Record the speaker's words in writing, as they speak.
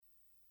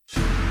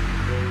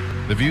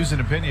The views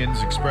and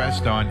opinions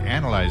expressed on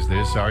Analyze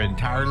This are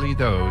entirely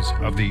those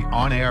of the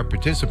on-air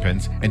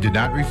participants and do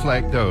not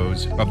reflect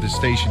those of the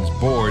station's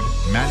board,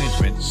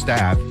 management,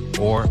 staff,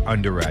 or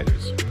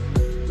underwriters.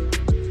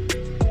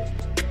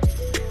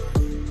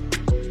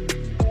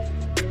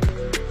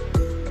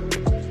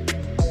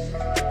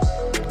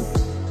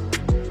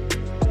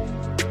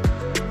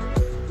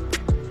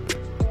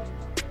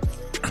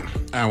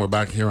 And we're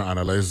back here on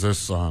Analyze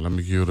This. Let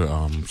me give you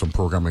some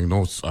programming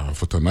notes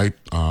for tonight.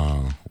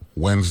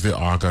 Wednesday,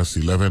 August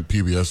 11th,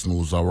 PBS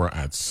NewsHour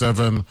at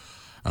 7.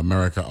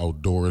 America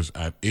Outdoors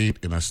at 8.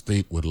 In a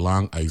state with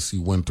long, icy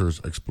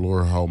winters,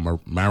 explore how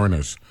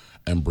mariners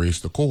embrace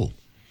the cold.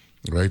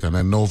 Right? And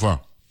then Nova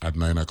at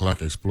 9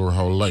 o'clock, explore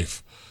how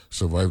life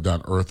survived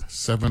on Earth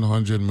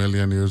 700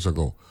 million years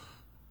ago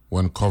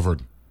when it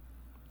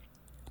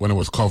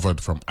was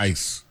covered from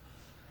ice.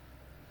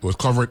 It was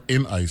covered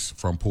in ice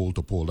from pole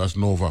to pole. That's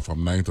Nova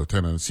from 9 to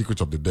 10. And Secrets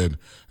of the Dead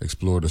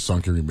explore the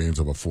sunken remains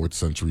of a 4th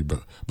century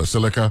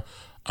basilica.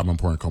 I'm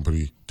Important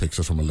Company takes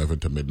us from 11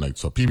 to midnight.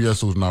 So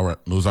PBS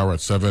NewsHour at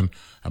 7,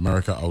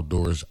 America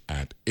Outdoors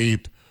at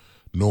 8,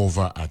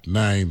 Nova at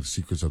 9,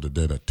 Secrets of the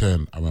Dead at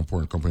 10, I'm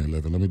Important Company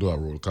 11. Let me do a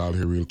roll call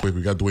here real quick.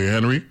 We got Dwayne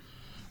Henry,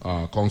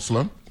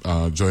 counselor,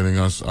 joining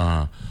us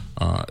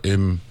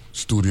in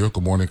studio.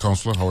 Good morning,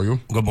 counselor. How are you?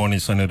 Good morning,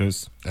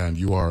 senators. And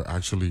you are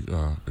actually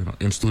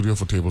in studio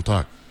for Table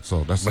Talk.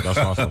 So that's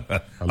awesome.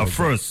 A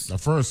first.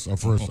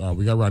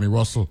 We got Ronnie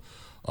Russell,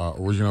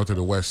 originating out to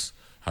the west,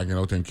 hanging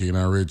out in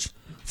Canaan Ridge,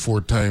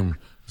 4-time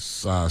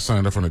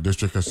senator from the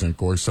District of St.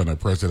 Croix, Senate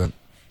President,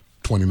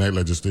 29th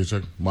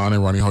Legislature.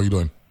 Morning, Ronnie. How you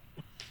doing?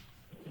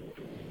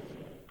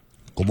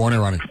 Good morning,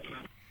 Ronnie.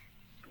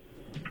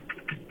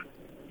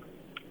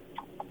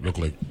 Look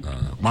like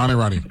morning,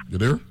 Ronnie. You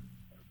there?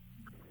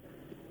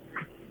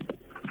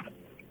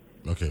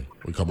 Okay,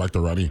 we come back to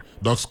Ronnie.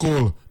 Doug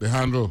School, the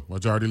handle,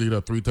 majority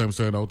leader, 3-time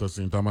Senate out of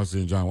St. Thomas,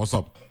 St. John. What's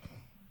up?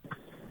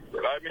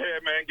 Well, I'm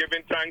here, man,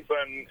 giving thanks,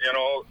 and, it's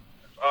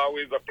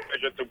always a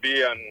pleasure to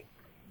be on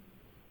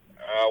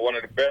one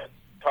of the best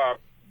talk.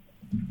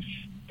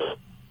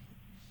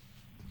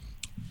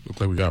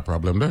 Looks like we got a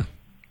problem there.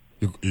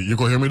 You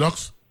can hear me,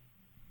 Docs?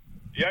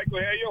 Yeah, I can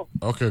hear you.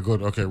 Okay,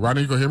 good. Okay,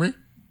 Ronnie, you can hear me?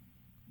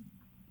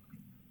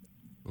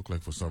 Look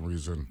like for some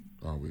reason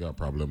we got a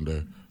problem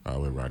there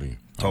with Ronnie.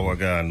 Oh, my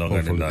God, no,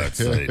 on that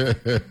side.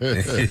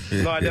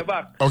 No, they're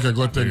back. Okay,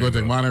 good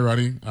thing. Morning,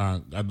 Ronnie. I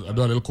do a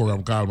little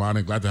program call,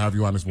 morning. Glad to have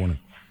you on this morning.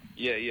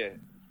 Yeah.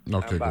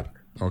 Okay, good.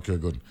 Okay,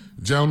 good.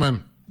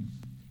 Gentlemen,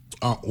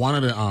 one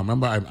of the,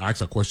 remember I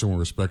asked a question with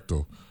respect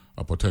to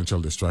a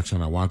potential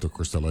distraction. I want to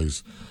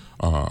crystallize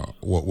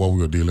what we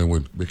were dealing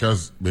with.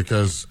 Because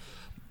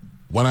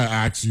when I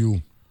asked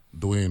you,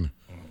 Dwayne,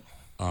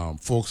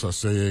 folks are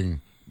saying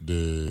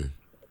the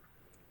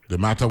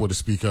matter with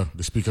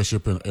the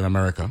speakership in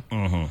America,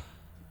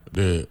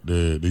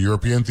 the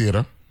European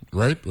theater,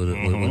 right,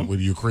 with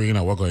Ukraine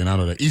and what's going on,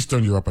 or the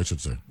Eastern Europe, I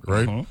should say,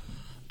 right, and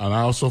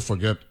I also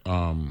forget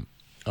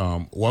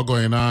what's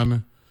going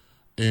on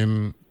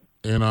in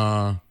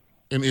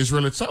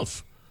Israel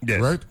itself,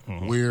 yes. Right,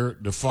 where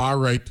the far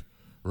right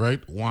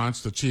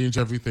wants to change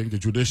everything, the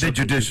judiciary,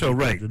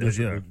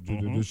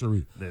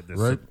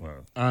 right,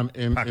 and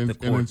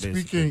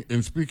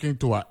in speaking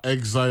to an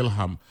exiled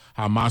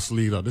Hamas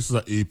leader, this is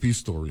an AP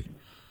story.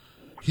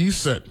 He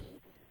said,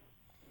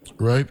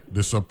 right,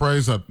 the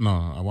surprise that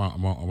I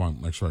want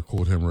to make sure I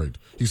quote him right.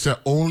 He said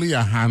only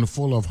a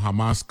handful of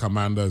Hamas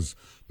commanders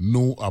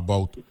know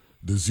about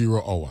the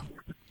 0 hour,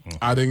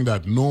 adding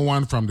that no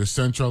one from the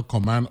Central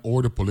Command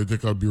or the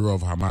Political Bureau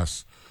of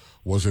Hamas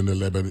was in the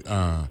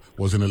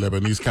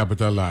Lebanese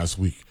capital last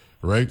week,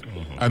 right?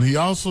 And he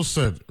also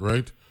said,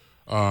 right,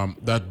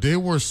 that they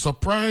were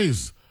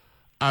surprised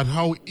at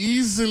how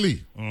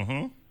easily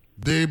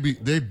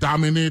they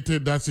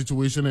dominated that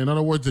situation. In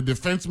other words, the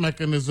defense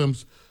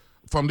mechanisms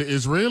from the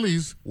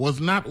Israelis was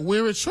not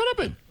where it should have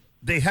been.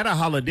 They had a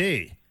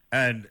holiday,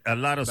 and a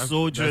lot of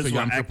soldiers were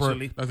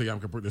actually... That's a Yom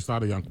Kippur. It's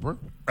not a Yom Kippur?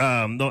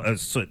 No,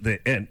 so the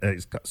end,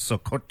 it's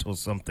Sukkot or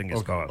something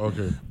it's called.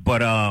 Okay.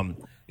 But...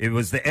 it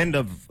was the end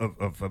of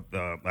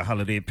a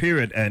holiday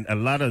period, and a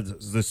lot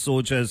of the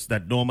soldiers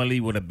that normally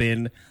would have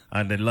been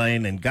on the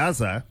line in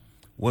Gaza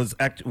were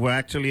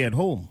actually at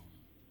home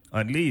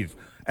on leave,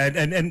 and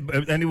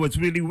it was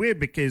really weird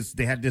because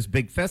they had this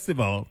big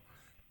festival,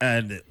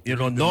 and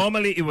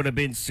normally it would have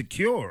been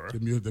secure.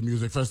 The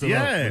music festival,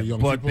 yeah, for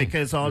young but people.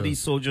 because all these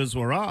soldiers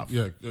were off.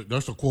 Yeah,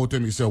 just to quote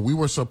him, he said, "We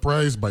were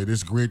surprised by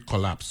this great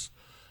collapse."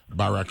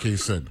 Barake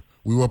said,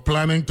 "We were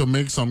planning to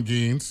make some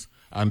gains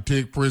and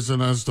take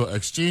prisoners to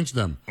exchange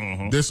them.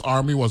 This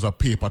army was a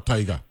paper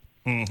tiger."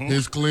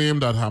 His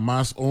claim that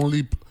Hamas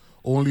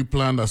only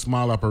planned a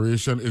small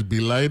operation is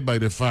belied by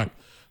the fact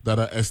that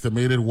an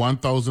estimated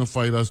 1,000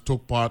 fighters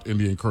took part in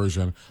the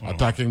incursion,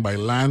 attacking by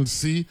land,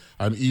 sea,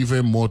 and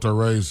even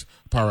motorized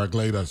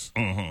paragliders.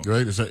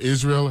 Right? It said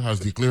Israel has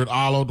declared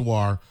all-out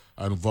war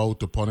and vowed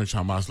to punish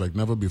Hamas like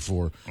never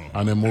before.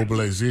 And the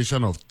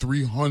mobilization of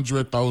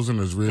 300,000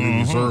 Israeli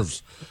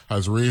reserves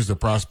has raised the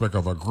prospect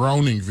of a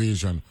ground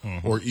invasion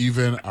or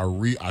even a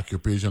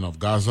reoccupation of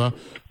Gaza.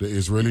 The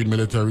Israeli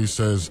military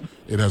says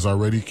it has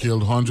already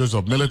killed hundreds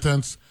of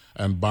militants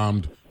and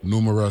bombed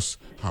numerous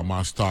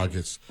Hamas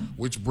targets,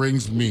 which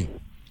brings me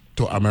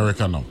to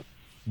America now.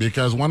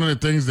 Because one of the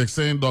things they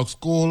say in Doc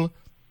School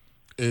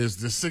is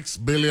the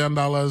 $6 billion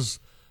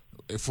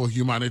for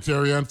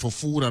humanitarian, for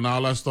food and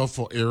all that stuff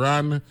for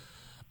Iran.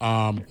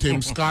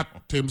 Tim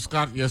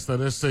Scott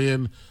yesterday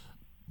saying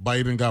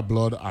Biden got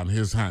blood on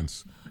his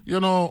hands. You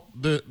know,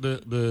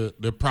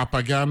 the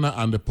propaganda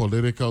and the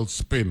political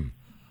spin,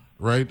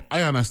 right?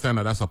 I understand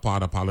that that's a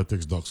part of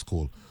politics, Doc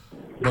School.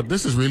 But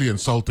this is really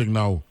insulting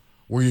now,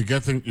 where you're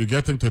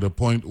getting to the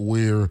point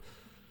where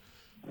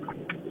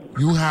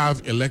you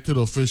have elected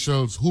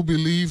officials who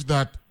believe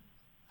that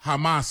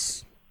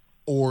Hamas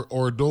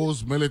or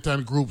those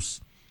militant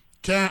groups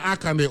can't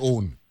act on their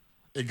own.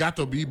 It got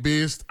to be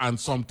based on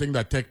something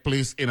that take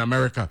place in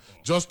America,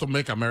 just to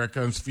make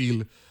Americans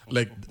feel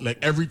like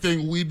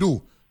everything we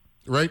do,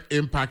 right,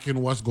 impacting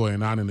what's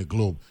going on in the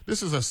globe.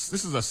 This is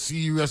a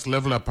serious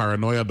level of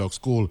paranoia, Doc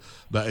School,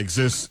 that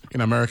exists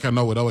in America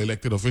now with our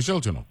elected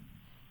officials, you know.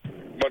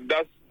 But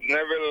that's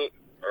Neville,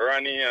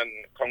 Rani, and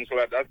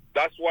Councillor.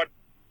 That's what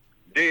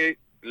they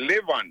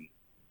live on.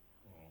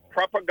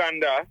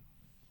 Propaganda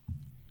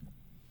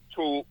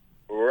to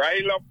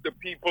rile up the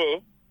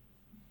people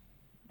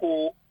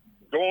who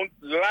don't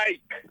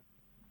like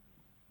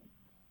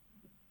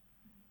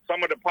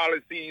some of the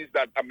policies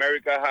that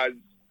America has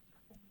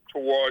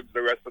towards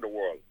the rest of the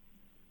world.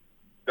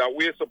 That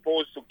we're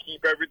supposed to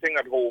keep everything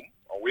at home,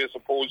 and we're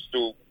supposed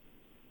to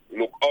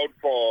look out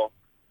for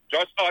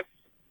just us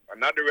and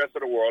not the rest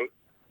of the world,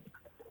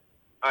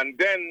 and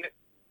then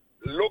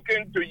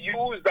looking to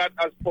use that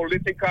as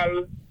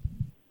political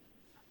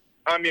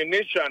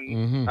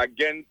ammunition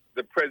against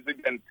the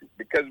president,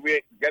 because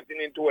we're getting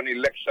into an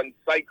election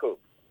cycle.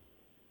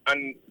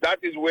 And that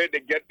is where they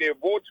get their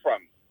votes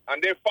from.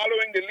 And they're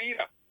following the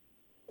leader.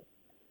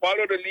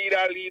 Follow the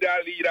leader.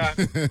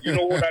 You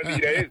know who that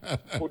leader is,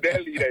 who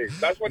their leader is.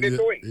 That's what they're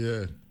doing.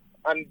 Yeah.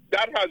 And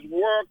that has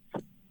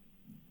worked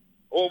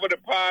over the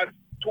past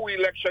 2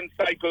 election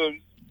cycles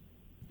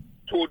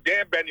to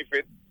their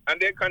benefit, and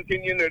they're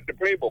continuing the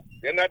playbook.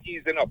 They're not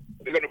easing up.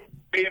 They're going to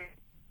blame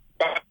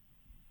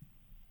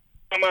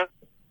Obama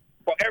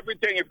for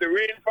everything. If the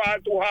rain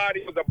falls too hard,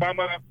 it was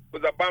Obama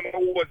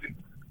who was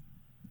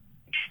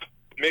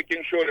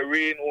making sure the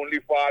rain only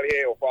fall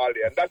here or fall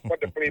there. And that's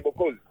what the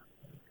playbook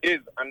is.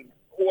 And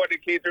who are they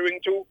catering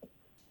to?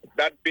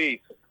 That base,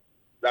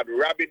 that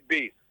rabid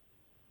base.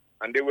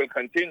 And they will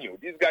continue.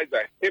 These guys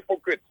are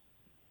hypocrites.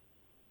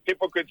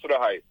 Hypocrites to the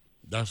highest.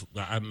 That's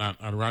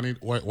and Ronnie,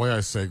 why I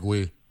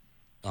segue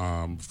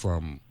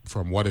from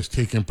what is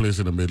taking place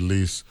in the Middle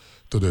East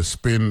to the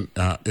spin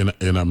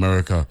in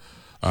America.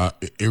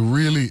 It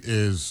really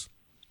is,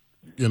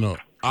 you know,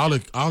 all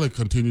it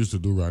continues to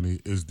do, Ronnie,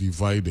 is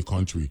divide the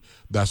country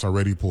that's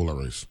already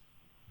polarized.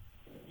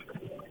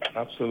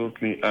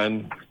 Absolutely.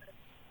 And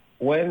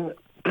when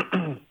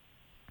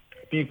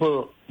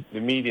people, through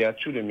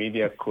the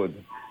media,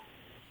 could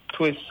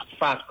twist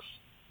facts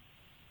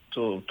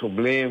to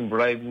blame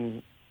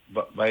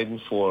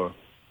Biden for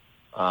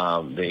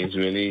the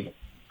Israeli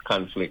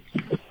conflict,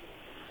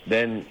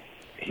 then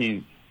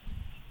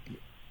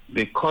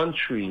the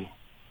country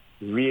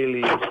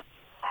really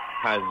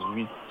has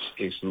reached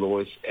its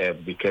lowest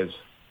ebb, because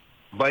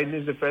Biden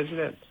is the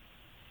president.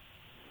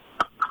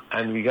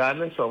 And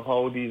regardless of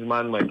how these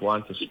men might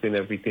want to spin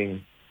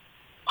everything,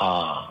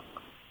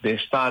 they're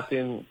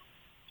starting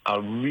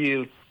a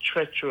real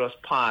treacherous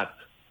path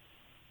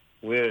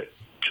where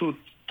truth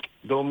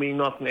don't mean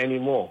nothing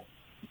anymore.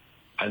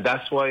 And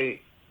that's why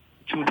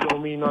truth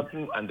don't mean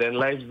nothing, and then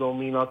lives don't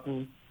mean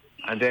nothing,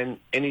 and then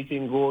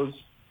anything goes,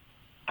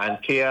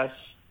 and chaos,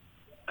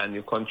 and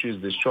your country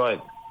is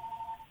destroyed.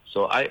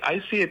 So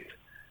I see it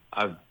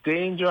a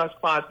dangerous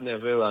part,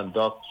 Neville and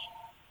Doc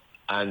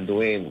and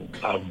Dwayne,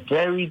 a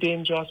very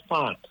dangerous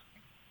part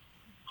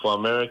for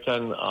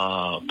American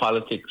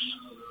politics,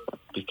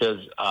 because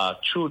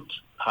truth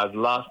has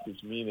lost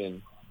its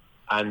meaning,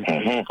 and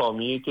it's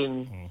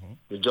permeating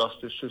the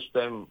justice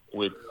system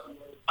with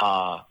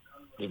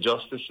the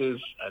justices,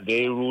 and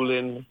they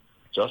ruling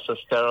just as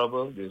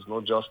terrible. There's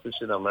no justice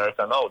in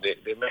America now.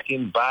 They're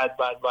making bad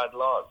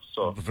laws.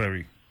 So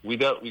we're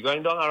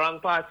going down a wrong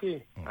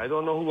party. I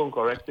don't know who's going to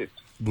correct it.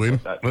 Dwayne?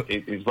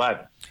 It's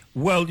bad.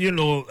 Well, you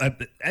know,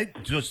 I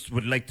just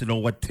would like to know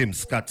what Tim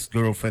Scott's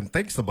girlfriend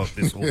thinks about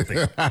this whole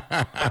thing.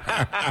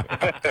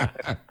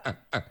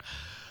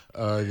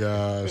 Oh,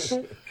 gosh.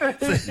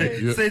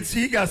 Since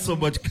he got so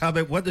much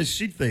comment, what does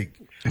she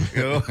think?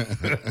 You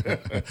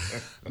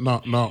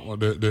know? No.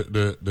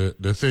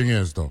 The thing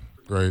is, though,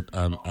 right,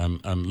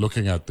 and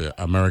looking at the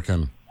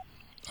American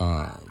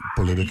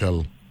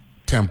political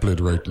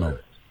template right now,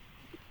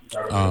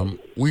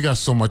 we got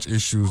so much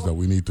issues that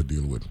we need to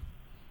deal with,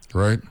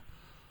 right?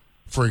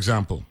 For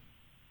example,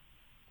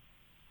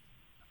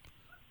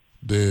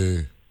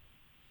 the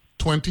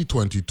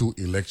 2022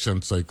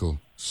 election cycle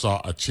saw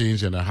a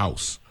change in the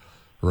House,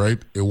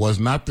 right? It was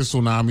not the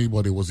tsunami,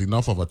 but it was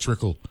enough of a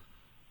trickle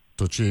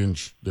to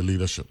change the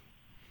leadership.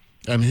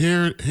 And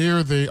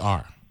here they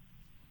are,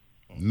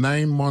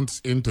 9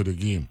 months into the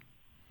game,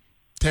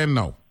 10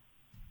 now,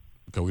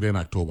 because we're in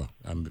October,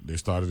 and they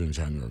started in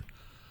January.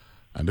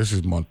 And this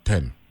is month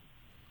 10.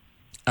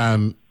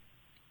 And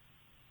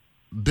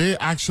they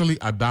actually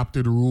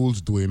adopted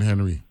rules, Dwayne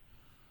Henry,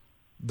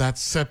 that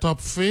set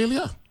up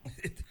failure.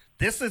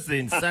 This is the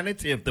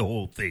insanity of the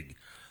whole thing.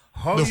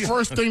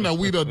 First thing that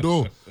we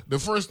do, the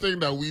first thing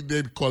that we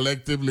did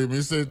collectively,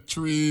 we said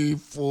 3,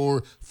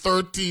 4,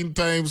 13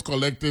 times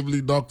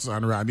collectively, Docs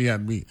and Randy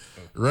and me,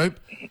 right?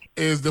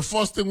 Is the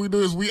first thing we do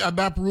is we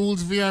adopt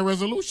rules via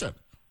resolution,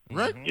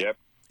 right? Mm-hmm. Yep.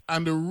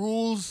 And the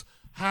rules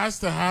has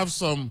to have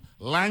some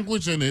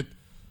language in it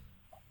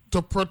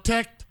to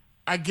protect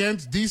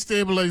against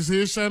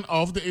destabilization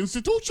of the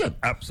institution.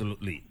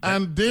 Absolutely.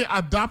 And they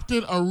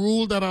adopted a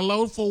rule that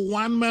allowed for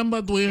one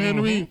member, Dwayne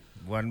Henry,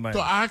 one man to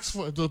ask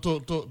for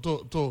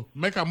to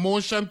make a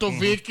motion to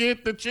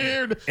vacate the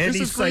chair. Any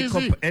This is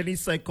crazy. Any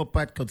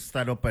psychopath could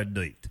stand up and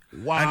do it.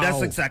 Wow. And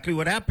that's exactly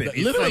what happened.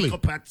 Literally,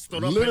 Psychopath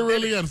stood up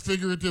literally and and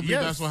figuratively,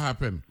 Yes. that's what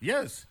happened.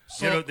 yes.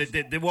 So-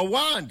 They were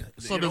warned.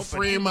 So you the know, but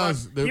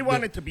framers, he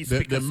wanted to be the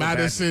speaker so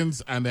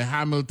Madisons and the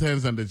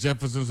Hamiltons and the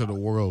Jeffersons of the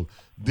world,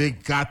 they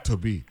got to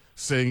be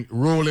saying,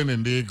 rolling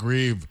in their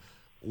grave,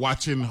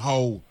 watching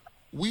how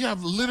we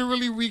have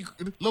literally,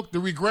 look, the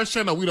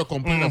regression that we don't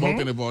complain about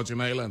in the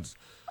Virgin Islands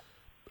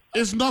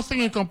is nothing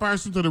in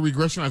comparison to the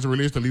regression as it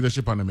relates to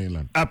leadership on the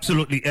mainland.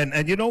 Absolutely.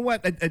 And you know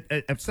what?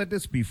 I've said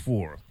this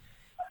before.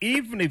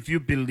 Even if you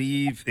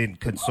believe in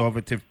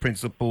conservative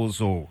principles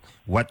or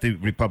what the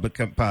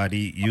Republican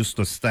Party used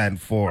to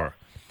stand for,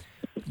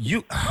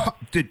 you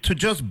to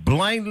just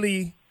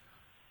blindly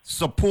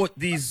support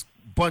these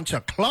bunch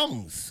of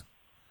clowns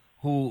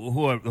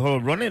who are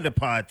running the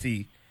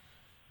party,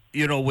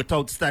 you know,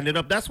 without standing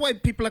up. That's why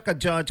people like a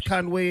George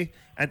Conway,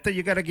 I think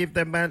you got to give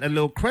them man a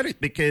little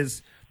credit,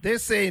 because they're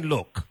saying,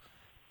 look,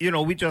 you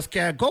know, we just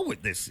can't go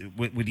with this,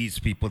 with these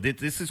people.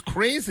 This is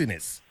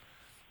craziness.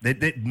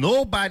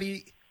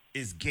 Nobody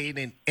is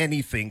gaining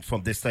anything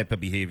from this type of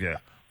behavior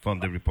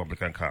from the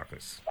Republican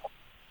caucus.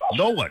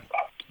 No one.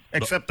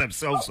 Except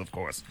themselves, of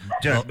course.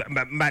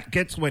 Matt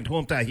Getz went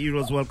home to a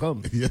hero's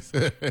welcome. Yes.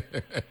 And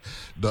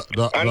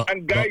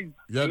guys,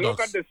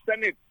 look at the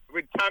Senate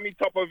with Tommy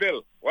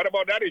Tupperville. What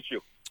about that issue?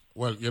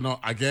 Well, you know,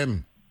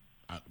 again,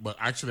 but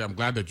actually, I'm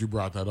glad that you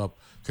brought that up,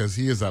 because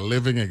he is a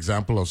living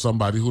example of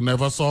somebody who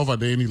never saw a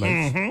day in his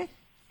life.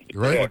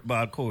 Right?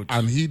 Football coach.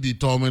 And he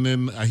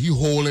determining, he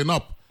holding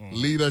up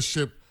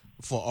leadership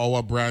for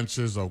our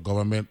branches of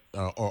government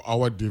or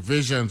our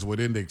divisions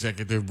within the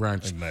executive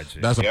branch. Imagine.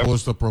 That's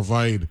supposed to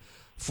provide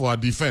for a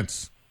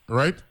defense,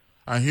 right?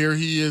 And here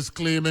he is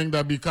claiming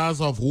that because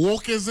of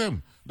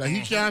wokeism, that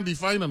he can't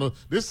define another.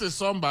 This is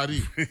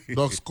somebody,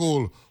 Doug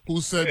School,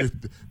 who said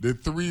the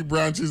three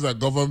branches of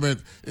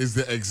government is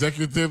the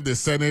executive, the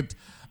Senate,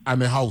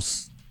 and the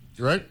House,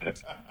 right?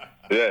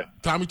 Yeah.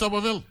 Tommy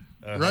Tupperville,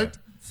 right?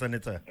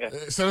 Senator.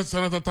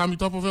 Senator Tommy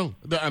Tupperville.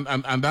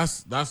 And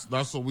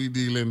that's what we're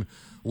dealing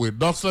with.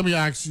 Doc, let me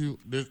ask you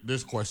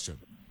this question.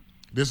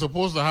 They're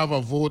supposed to have a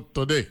vote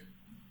today.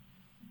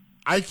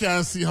 I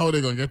can't see how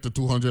they're going to get to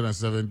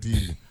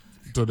 217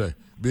 today,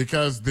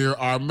 because there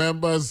are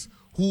members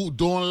who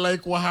don't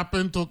like what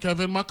happened to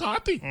Kevin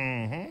McCarthy.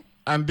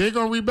 And they're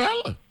going to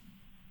rebel.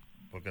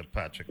 Look at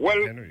Patrick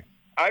Henry.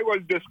 I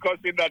was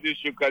discussing that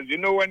issue because, you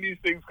know, when these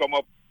things come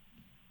up,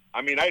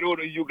 I mean, I don't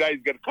know if you guys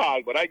get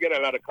called, but I get a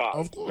lot of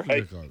calls. Of course, right?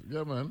 you get called.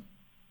 Yeah, man.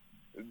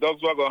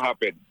 That's what's going to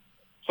happen.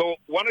 So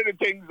one of the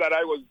things that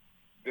I was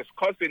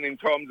discussing in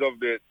terms of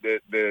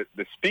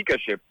the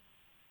speakership,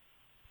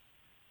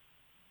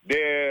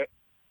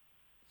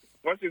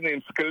 what's his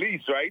name?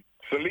 Scalise, right?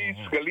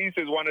 Scalise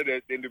is one of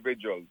the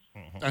individuals.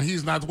 And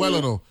he's not well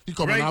at all. He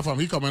coming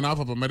off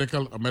of a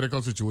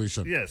medical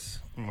situation. Yes.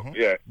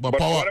 Yeah. But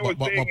power,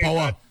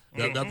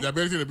 the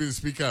ability to be the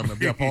speaker and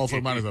be a powerful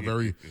man is a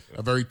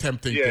very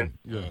tempting thing.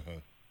 Yeah.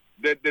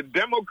 The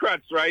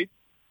Democrats, right,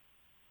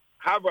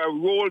 have a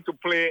role to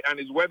play, and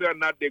is whether or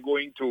not they're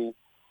going to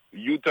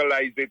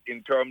utilize it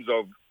in terms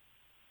of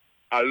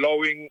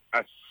allowing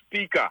a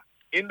speaker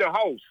in the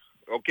House,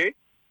 okay?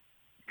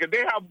 Because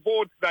they have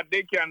votes that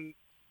they can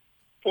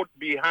put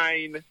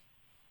behind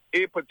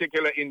a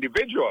particular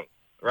individual,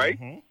 right,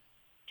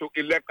 to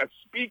elect a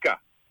speaker.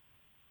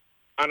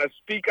 And a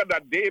speaker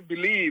that they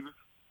believe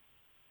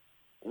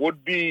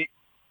would be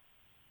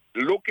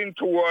looking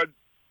towards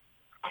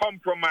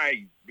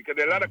compromise, because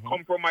there are a lot of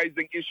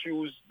compromising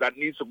issues that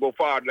needs to go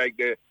forward, like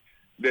the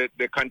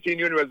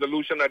continuing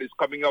resolution that is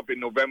coming up in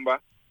November.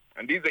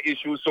 And these are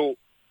issues. So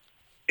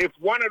if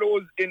one of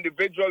those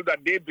individuals that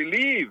they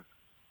believe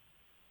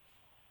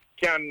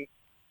can,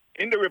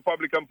 in the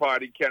Republican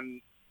Party,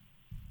 can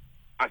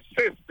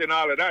assist in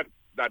all of that,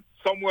 that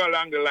somewhere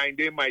along the line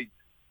they might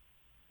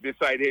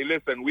decide, hey,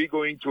 listen, we're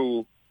going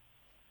to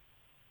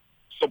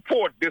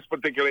support this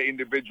particular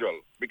individual.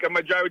 Because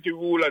majority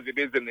rule as it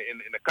is in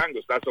the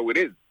Congress, that's how it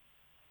is.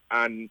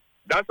 And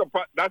that's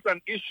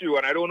an issue,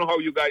 and I don't know how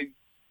you guys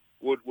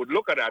would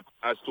look at that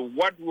as to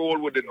what role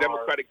would the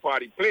Democratic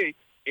Party play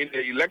in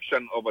the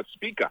election of a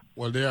speaker.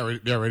 Well, they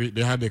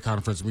had their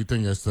conference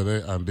meeting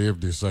yesterday, and they've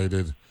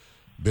decided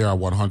they are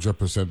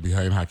 100%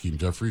 behind Hakeem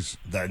Jeffries.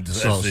 So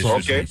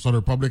the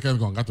Republicans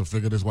gonna have to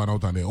figure this one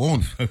out on their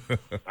own.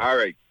 All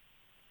right.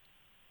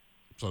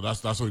 So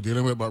that's what we're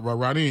dealing with. But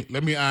Ronnie,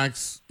 let me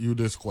ask you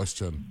this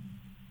question,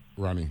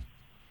 Ronnie.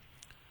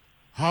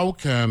 How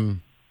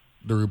can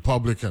the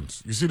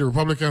Republicans? You see, the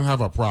Republicans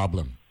have a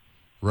problem,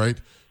 right?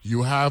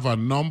 You have a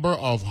number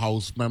of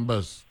House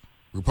members,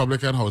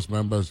 Republican House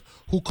members,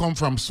 who come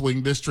from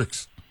swing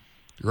districts,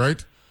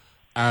 right?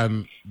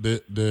 And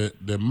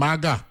the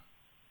MAGA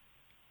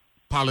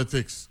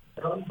politics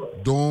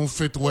don't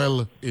fit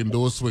well in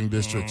those swing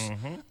districts.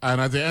 Mm-hmm.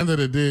 And at the end of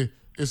the day,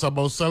 it's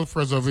about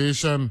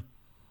self-preservation.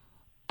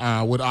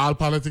 With all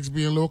politics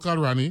being local,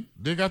 Ronnie,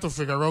 they got to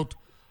figure out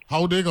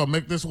how they going to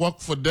make this work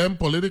for them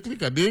politically,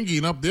 because they ain't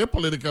giving up their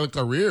political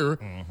career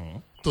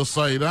to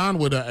side on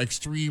with an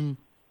extreme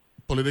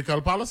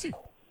political policy.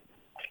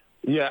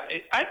 Yeah,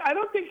 I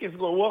don't think it's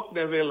going to work,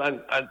 Neville,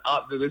 and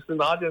the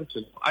listening audience.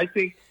 I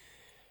think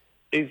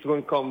it's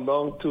going to come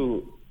down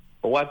to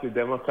what the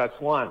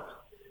Democrats want.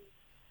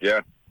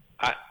 Yeah.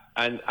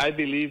 I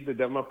believe the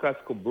Democrats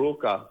could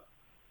broker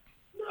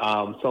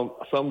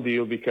some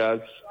deal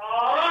because,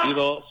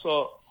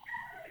 so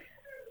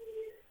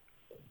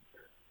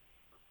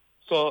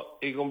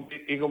it's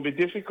gonna be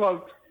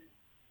difficult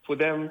for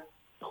them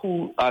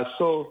who are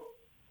so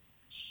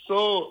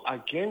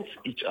against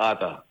each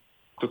other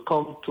to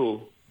come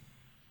to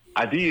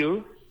a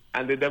deal,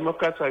 and the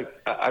Democrats are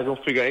going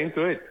to figure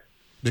into it.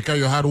 Because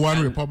you had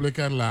one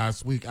Republican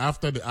last week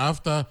after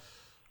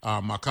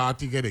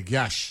McCarthy get a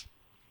gash.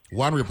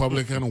 One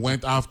Republican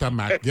went after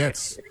Matt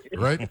Gaetz,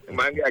 right?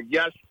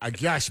 A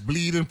gash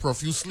bleeding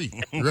profusely,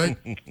 right?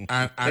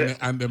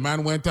 And the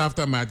man went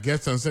after Matt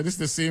Gaetz and said, "This is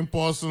the same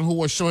person who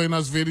was showing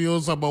us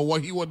videos about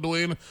what he was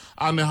doing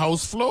on the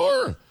House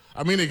floor."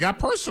 I mean, it got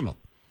personal,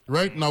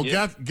 right? Now,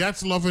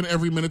 Gaetz loving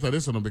every minute of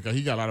this one because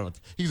he got a lot of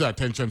he's an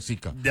attention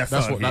seeker. That's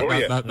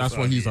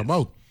what he's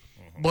about.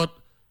 Mm-hmm. But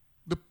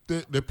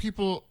the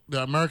people,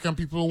 the American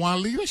people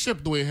want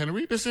leadership, Dwayne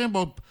Henry. They're saying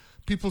about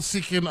people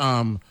seeking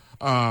the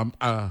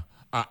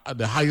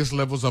highest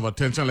levels of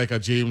attention, like a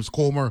James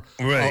Comer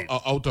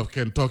out of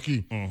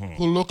Kentucky,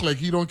 who look like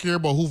he don't care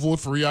about who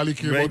vote for real, he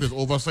care about his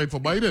oversight for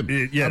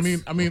Biden.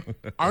 Yes. I mean,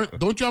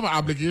 don't you have an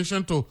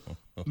obligation to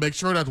make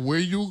sure that where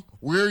you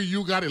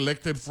got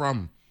elected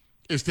from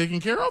is taken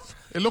care of?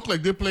 It looked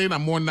like they're playing a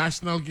more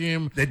national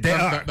game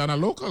than a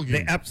local game.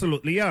 They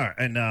absolutely are,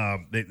 and I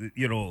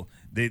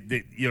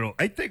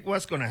think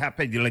what's going to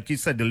happen, like you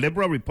said, the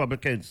liberal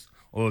Republicans,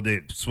 or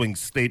the swing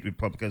state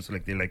Republicans,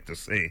 like they like to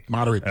say.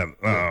 Moderate.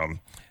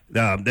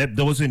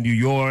 Those in New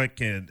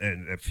York and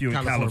a few in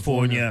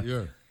California.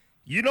 Yeah.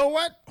 You know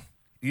what?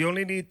 You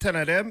only need 10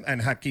 of them,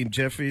 and Hakeem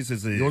Jeffries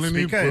is a speaker.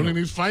 You only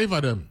need 5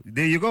 of them.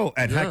 There you go.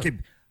 And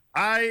Hakeem,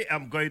 I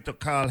am going to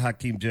call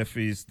Hakeem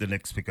Jeffries the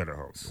next Speaker of the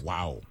House.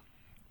 Wow.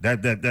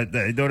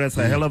 That's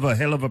a hell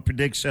of a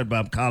prediction, but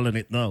I'm calling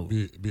it now.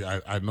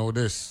 I know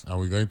this, and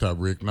we're going to a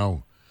break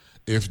now.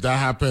 If that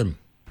happened,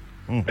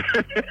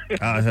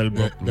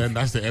 then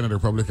that's the end of the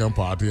Republican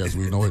Party as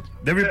we know it.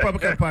 The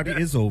Republican Party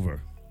is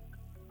over.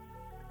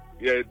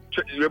 Yeah,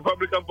 the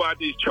Republican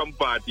Party is Trump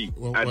Party,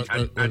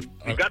 and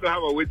we got to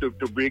have a way to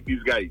break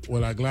these guys.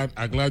 Well, I'm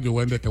glad you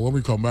went there. When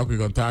we come back, we're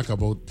going to talk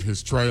about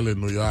his trial in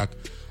New York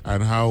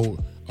and how,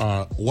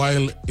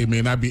 while it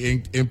may not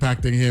be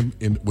impacting him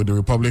with the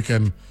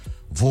Republican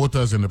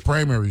voters in the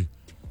primary,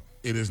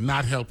 it is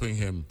not helping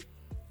him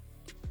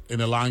in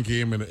the long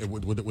game and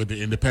with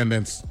the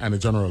independents and the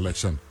general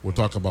election. We'll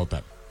talk about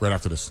that right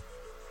after this.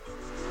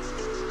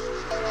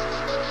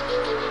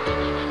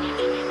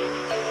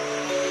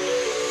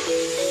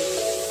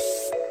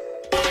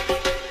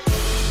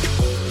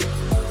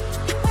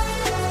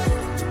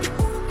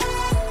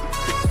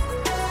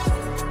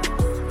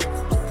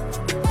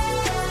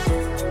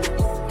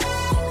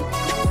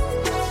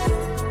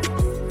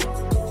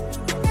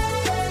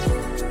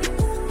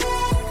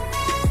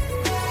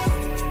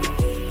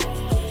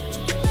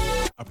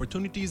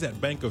 Opportunities at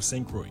Bank of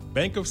St. Croix.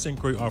 Bank of St.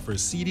 Croix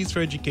offers CDs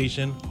for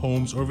education,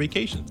 homes, or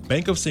vacations.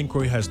 Bank of St.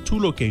 Croix has 2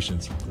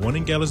 locations, one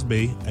in Gallows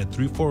Bay at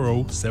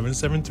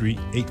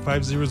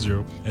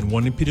 340-773-8500 and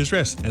one in Peters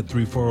Rest at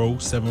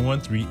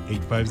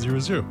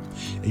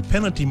 340-713-8500. A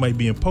penalty might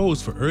be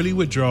imposed for early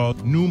withdrawal,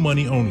 new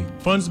money only.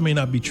 Funds may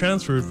not be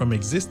transferred from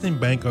existing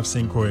Bank of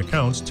St. Croix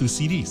accounts to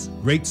CDs.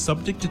 Rates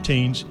subject to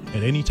change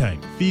at any time.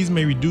 Fees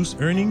may reduce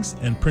earnings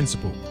and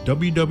principal.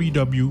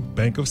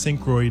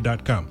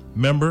 www.bankofstcroix.com.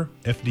 Member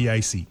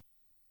FDIC.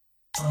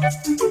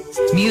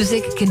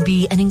 Music can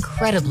be an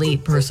incredibly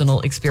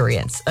personal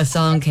experience. A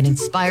song can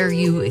inspire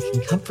you, it can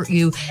comfort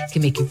you, it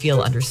can make you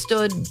feel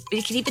understood,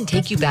 it can even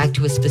take you back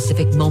to a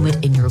specific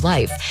moment in your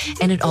life.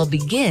 And it all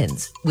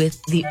begins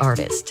with the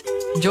artist.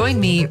 Join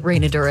me,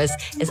 Raina Duras,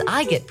 as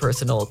I get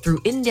personal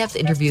through in-depth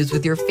interviews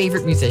with your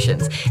favorite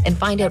musicians and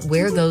find out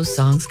where those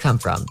songs come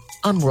from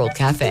on World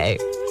Cafe.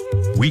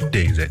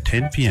 Weekdays at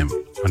 10 p.m.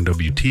 on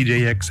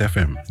WTJX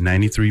FM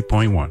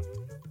 93.1.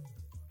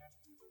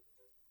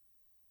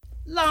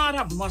 Lord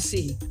have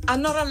mercy.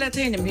 Another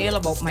letter in the mail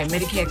about my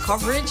Medicare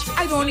coverage.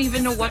 I don't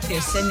even know what they're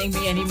sending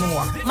me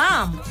anymore.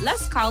 Mom,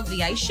 let's call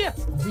VI Ship.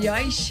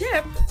 VI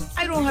Ship?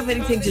 I don't have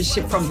anything to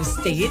ship from the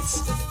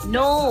States.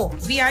 No,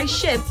 VI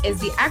Ship is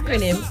the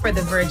acronym for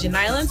the Virgin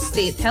Islands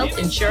State Health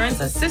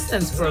Insurance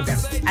Assistance Program,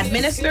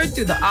 administered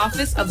through the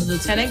Office of the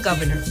Lieutenant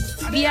Governor.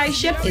 VI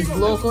Ship is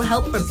local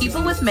help for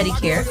people with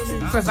Medicare,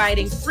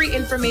 providing free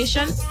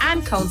information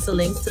and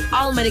counseling to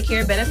all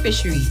Medicare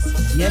beneficiaries.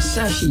 Yes,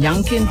 sir.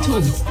 Yankin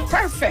too.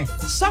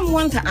 Perfect.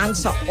 Someone to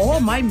answer all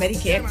my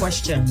Medicare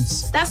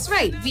questions. That's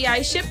right.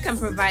 VI Ship can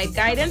provide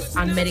guidance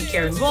on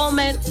Medicare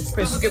enrollment,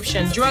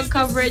 prescription drug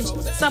coverage,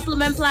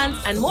 supplement plans,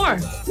 and more.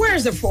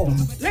 Where's the phone?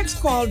 Let's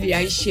call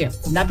VI Ship.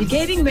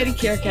 Navigating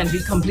Medicare can be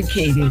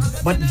complicated,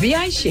 but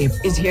VI Ship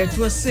is here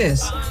to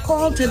assist.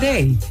 Call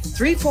today,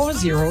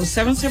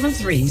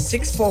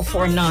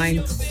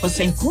 340-773-6449 for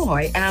St.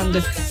 Croix and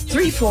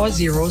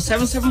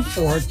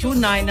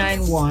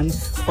 340-774-2991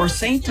 for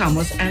St.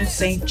 Thomas and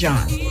St.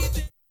 John.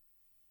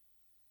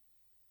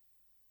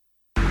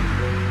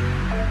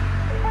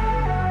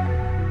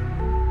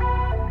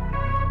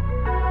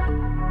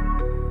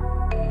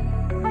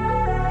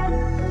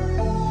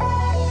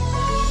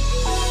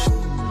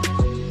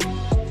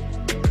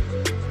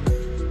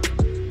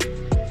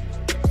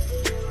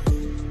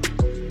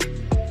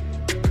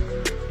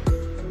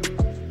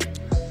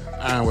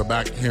 And we're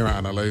back here to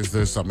analyze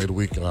this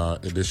midweek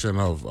edition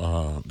of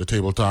the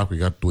Table Talk. We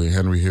got Dwayne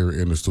Henry here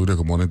in the studio.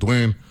 Good morning,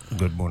 Dwayne.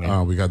 Good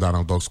morning. We got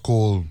Donald Doug's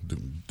Cole,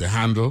 the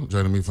handle,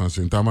 joining me from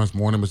St. Thomas.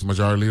 Morning, Mr.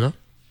 Majority Leader.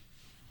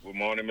 Good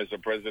morning, Mr.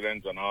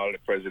 President, and all the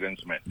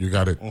president's men. You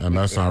got it. And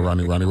that's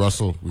Ronnie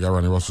Russell. We got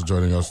Ronnie Russell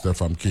joining us there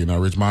from Key. Now,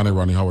 Rich Manning,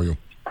 Ronnie, how are you?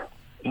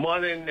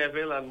 Morning,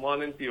 Neville, and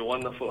morning to your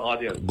wonderful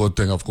audience. Good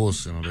thing, of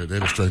course. You know, they're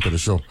the strength of the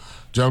show.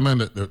 Gentlemen,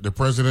 the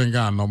president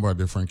got a number of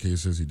different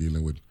cases he's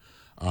dealing with.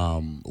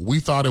 We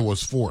thought it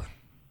was 4,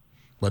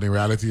 but in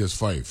reality it's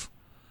 5.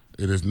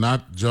 It is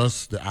not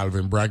just the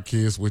Alvin Bragg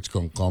case, which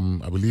can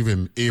come, I believe,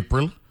 in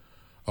April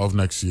of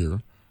next year.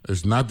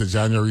 It's not the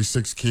January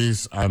 6th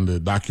case and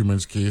the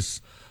documents case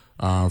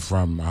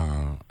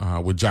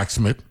with Jack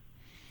Smith.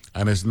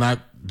 And it's not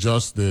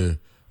just the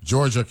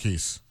Georgia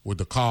case with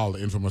the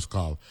infamous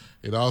call.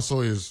 It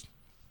also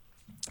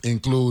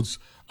includes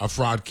a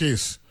fraud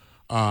case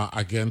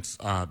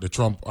against the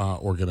Trump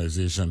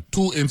organization.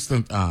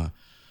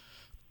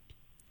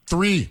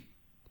 3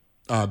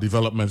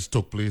 developments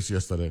took place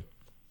yesterday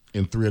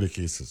in 3 of the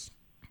cases.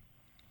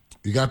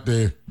 You got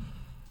the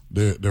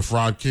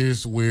fraud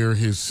case where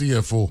his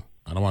CFO,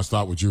 and I want to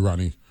start with you,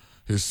 Ronnie,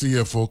 his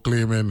CFO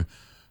claiming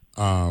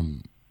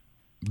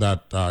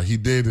that he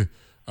did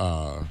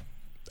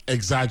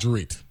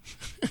exaggerate.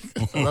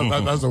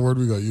 That's the word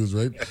we're going to use,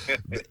 right?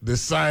 The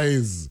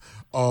size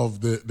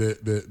of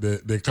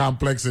the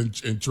complex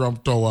in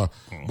Trump Tower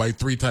by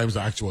 3 times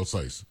the actual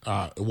size.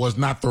 It was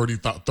not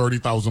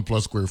 30,000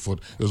 plus square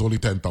foot. It was only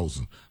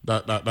 10,000.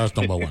 That's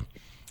number 1,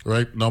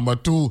 right? Number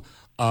 2,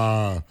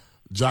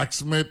 Jack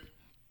Smith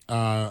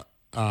told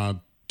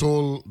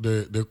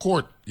the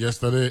court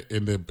yesterday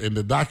in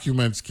the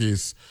documents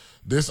case,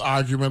 this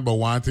argument about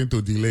wanting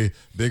to delay,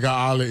 they got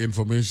all the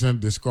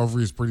information.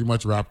 Discovery is pretty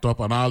much wrapped up,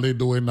 and all they're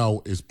doing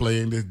now is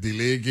playing this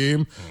delay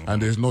game,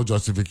 and there's no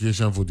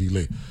justification for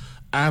delay.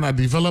 And a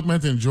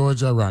development in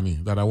Georgia, Ronnie,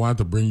 that I want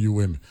to bring you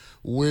in,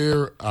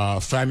 where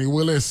Fannie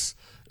Willis,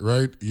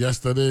 right,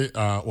 yesterday,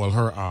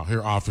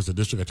 her office, the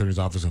district attorney's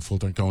office in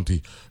Fulton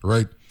County,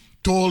 right,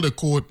 told the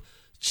court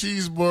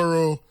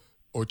Cheesebro,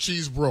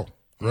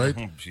 right?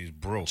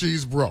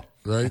 Cheesebro,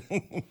 right?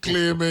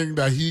 Claiming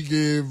that he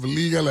gave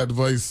legal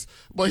advice,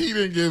 but he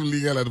didn't give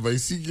legal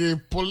advice. He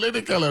gave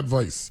political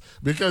advice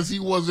because he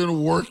wasn't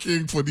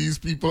working for these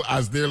people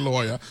as their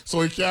lawyer, so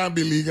it can't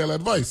be legal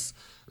advice,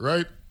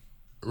 right?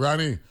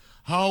 Ronnie,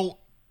 how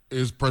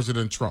is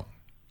President Trump,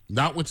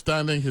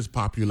 notwithstanding his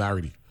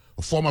popularity,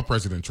 or former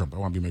President Trump, I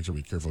want to make sure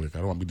we're careful, I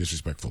don't want to be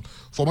disrespectful.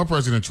 Former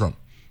President Trump,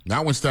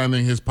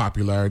 notwithstanding his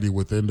popularity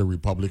within the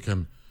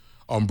Republican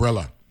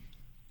umbrella,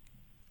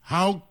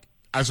 how,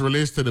 as it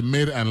relates to the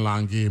mid and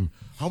long game,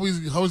 how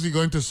is he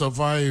going to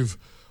survive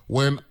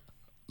when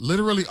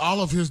literally all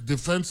of his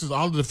defenses,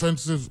 all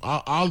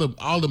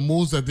the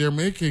moves that they're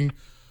making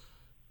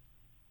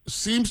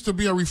seems to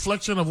be a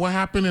reflection of what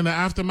happened in the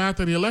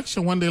aftermath of the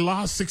election when they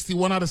lost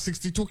 61 out of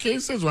 62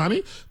 cases,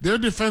 Ronnie? Their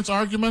defense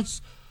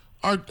arguments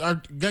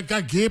got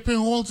gaping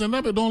holes in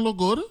them. It don't look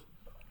good.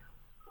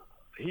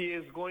 He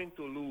is going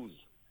to lose.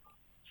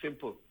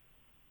 Simple.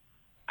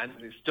 And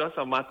it's just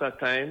a matter of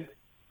time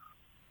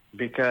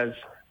because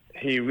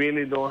he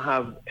really don't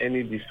have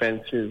any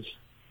defenses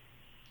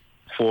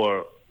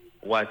for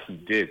what he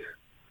did.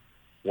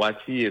 What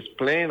he is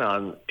playing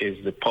on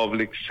is the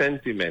public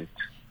sentiment.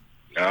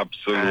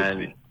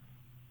 Absolutely.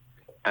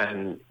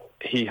 And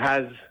he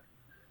has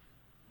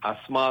a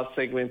small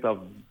segment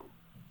of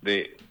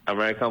the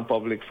American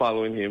public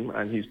following him,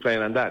 and he's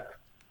playing on that.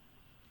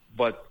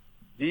 But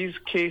these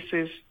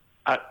cases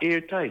are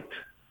airtight.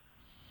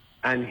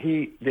 and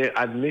their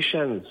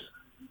admissions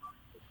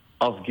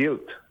of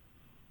guilt.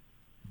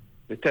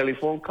 The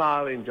telephone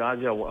call in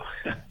Georgia,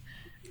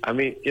 I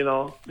mean,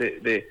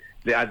 the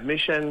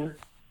admission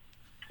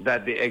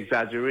that they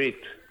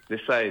exaggerate the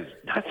size,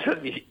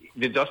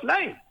 they just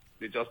lie.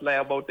 They just lie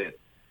about it.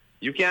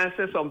 You can't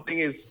say something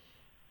is,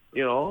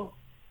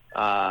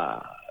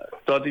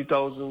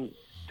 30,000,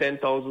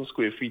 10,000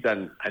 square feet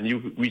and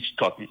you reach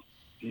 30.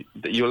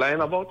 You're lying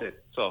about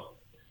it. So,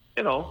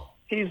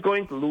 he's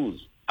going to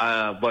lose.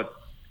 But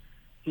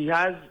he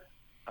has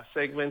a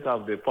segment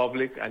of the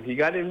public, and he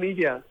got the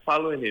media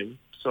following him.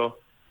 So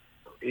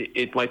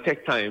it might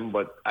take time,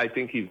 but I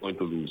think he's going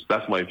to lose.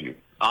 That's my view.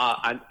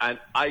 And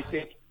I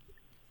think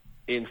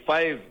in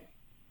 5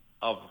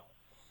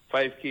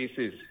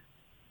 cases,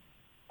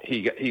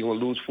 he will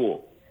lose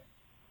 4.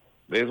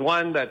 There's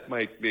one that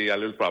might be a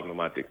little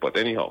problematic, but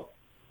anyhow,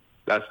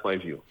 that's my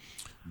view.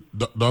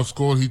 Doc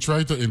Cole, he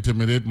tried to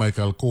intimidate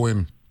Michael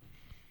Cohen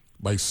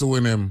by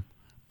suing him.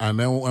 And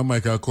then when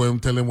Michael Cohen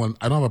tell him, well,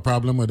 I don't have a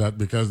problem with that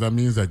because that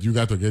means that you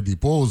got to get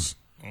deposed.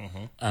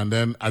 Mm-hmm. And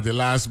then at the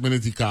last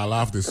minute, he called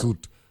off the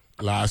suit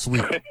last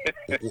week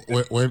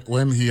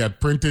when he had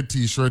printed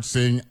T-shirts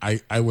saying,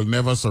 I will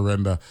never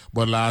surrender.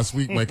 But last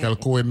week, Michael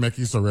Cohen make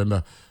he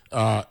surrender.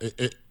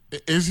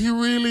 Is he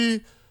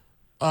really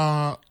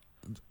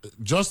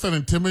just an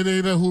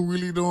intimidator who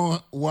really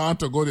don't want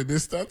to go the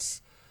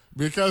distance?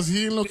 Because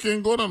he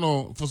looking good,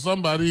 for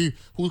somebody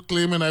who's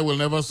claiming I will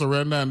never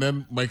surrender, and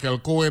then Michael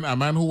Cohen, a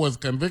man who was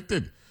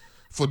convicted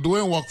for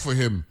doing work for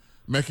him,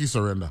 make he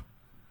surrender.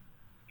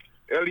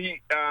 Well,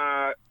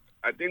 I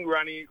think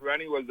Ronnie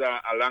was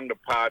along the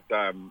path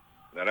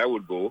that I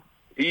would go.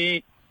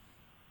 He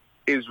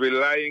is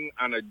relying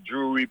on a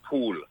jury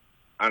pool,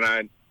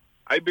 and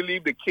I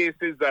believe the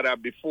cases that are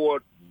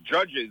before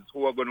judges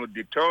who are going to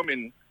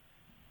determine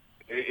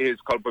his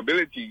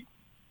culpability,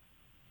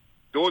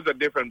 those are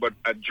different, but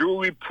a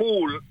jury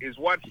pool is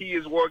what he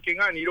is working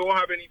on. He don't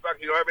have any facts,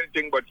 he don't have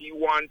anything, but he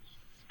wants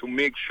to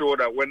make sure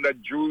that when the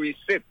jury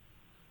sits,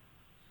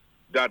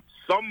 that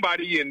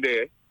somebody in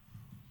there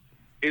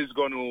is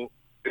going to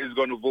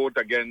vote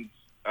against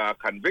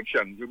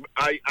conviction.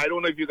 I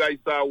don't know if you guys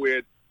saw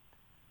where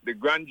the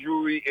grand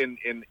jury in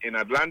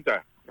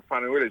Atlanta,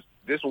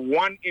 this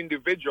one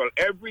individual,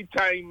 every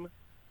time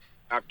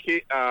a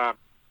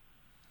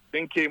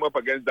thing came up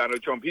against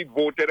Donald Trump, he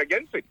voted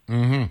against it.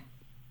 Mm-hmm.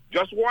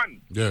 Just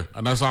one. Yeah,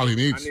 and that's all he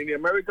needs. And in the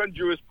American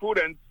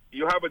jurisprudence,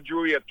 you have a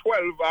jury of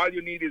 12. All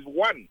you need is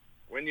one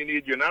when you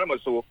need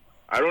unanimous. So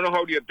I don't know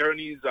how the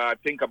attorneys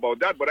think about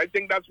that, but I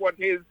think that's what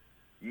his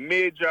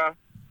major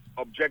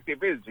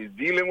objective is. He's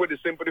dealing with the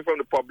sympathy from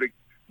the public,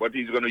 but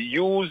he's going to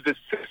use the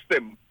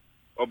system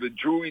of the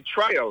jury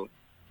trial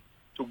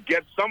to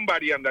get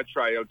somebody on that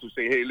trial to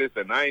say, hey,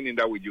 listen, I ain't in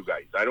that with you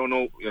guys. I don't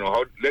know,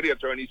 how let the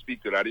attorney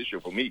speak to that issue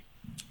for me.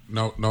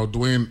 Now,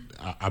 Dwayne,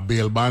 a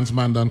bail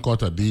bondsman done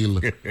cut a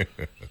deal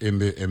in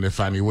the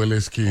Fannie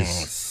Willis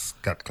case.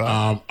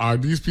 Are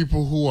these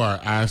people who are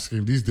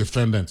asking, these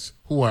defendants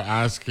who are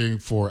asking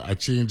for a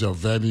change of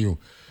venue,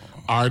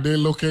 are they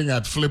looking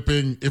at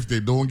flipping if they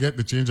don't get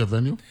the change of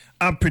venue?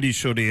 I'm pretty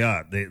sure they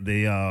are.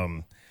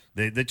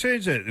 They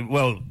change it.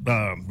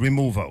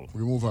 Removal.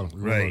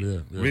 Right. Yeah.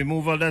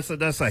 Removal.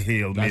 That's a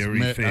Hail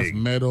Mary thing. That's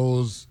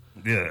Meadows,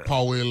 yeah,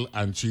 Powell,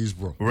 and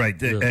Cheesebro.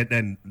 Right.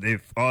 And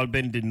they've all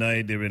been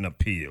denied. They're in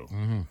appeal.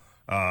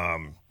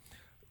 Mm-hmm.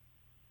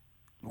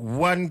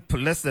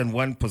 Less than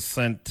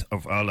 1%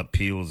 of all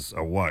appeals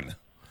are won.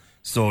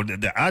 So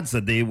the odds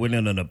that they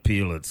winning an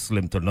appeal is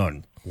slim to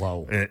none.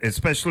 Wow.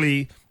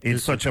 Especially in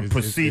such a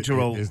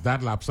procedural. Is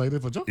that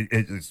lopsided for John?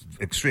 It's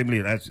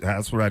extremely.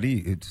 That's what I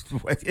need.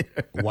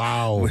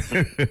 Wow.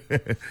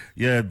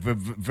 Yeah,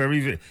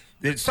 very.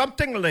 It's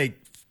something like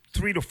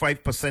 3 to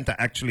 5% are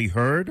actually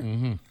heard.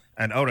 Mm-hmm.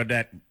 And out of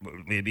that,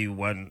 maybe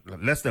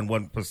less than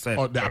 1%.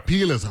 Oh, the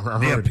appeal is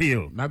heard. The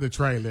appeal. Not the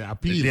trial, the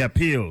appeal. The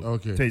appeal.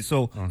 Okay.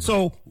 So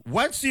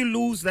once you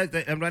lose that,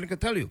 and I can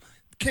tell you,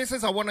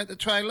 cases are won at the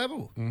trial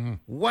level. Mm-hmm.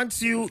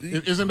 Once you...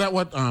 Isn't that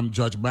what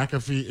Judge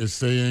McAfee is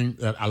saying,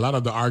 that a lot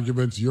of the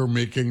arguments you're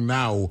making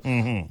now,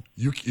 mm-hmm.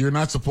 you're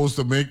not supposed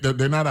to make, that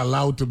they're not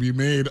allowed to be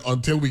made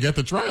until we get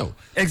to trial.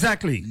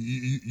 Exactly.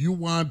 You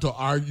want to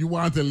argue, you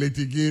want to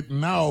litigate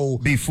now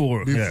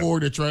before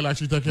the trial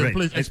actually taking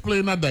place.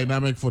 Explain that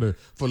dynamic for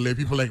lay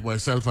people like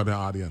myself and the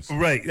audience.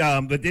 Right.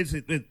 But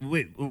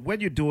when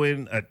you're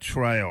doing a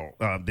trial,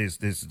 there's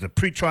the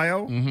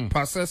pre-trial mm-hmm.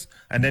 process,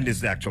 and then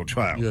there's the actual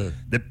trial. Yeah.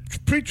 The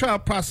pre-trial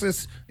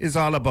process is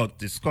all about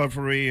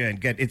discovery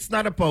and it's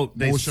not about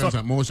the motions.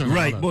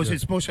 Right, motion.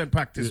 It's motion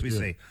practice. We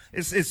say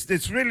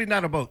it's really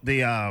not about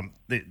the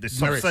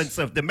substance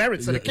of the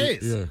merits of the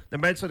case. Yeah. The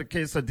merits of the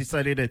case are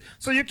decided.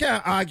 So you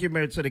can't argue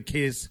merits of the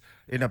case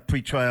in a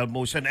pre-trial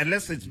motion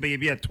unless it's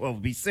maybe a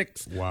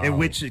 12b6. Wow. In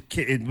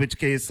which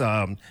case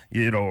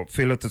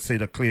failure to say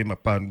the claim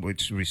upon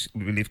which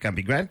relief can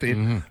be granted,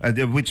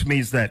 mm-hmm. Which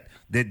means that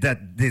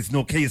there's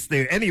no case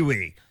there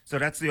anyway. So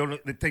that's the only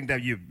thing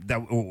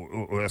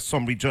or a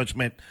summary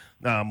judgment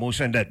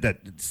motion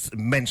that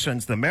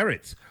mentions the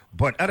merits.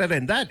 But other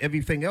than that,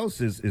 everything else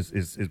is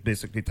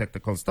basically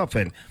technical stuff,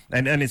 and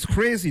it's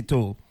crazy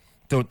to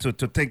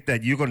think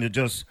that you're going to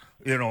just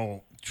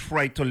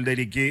try to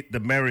litigate the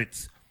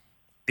merits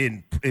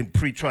in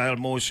pre-trial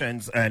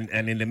motions and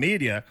in the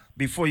media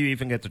before you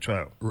even get to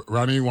trial.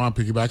 Ronnie, you want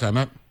to piggyback on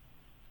that?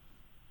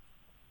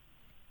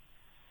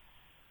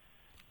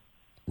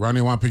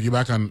 Ronnie, want to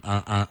piggyback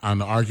on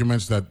the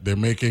arguments that they're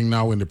making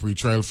now in the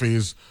pre-trial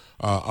phase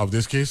of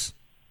this case?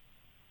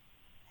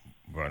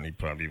 Ronnie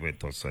probably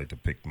went outside to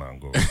pick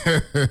mango.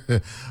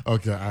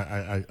 Okay,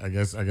 I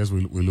guess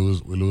we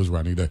lose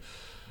Ronnie there.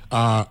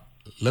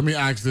 Let me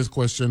ask this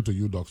question to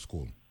you, Doc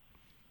School.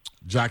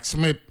 Jack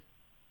Smith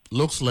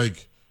looks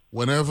like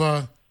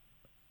whenever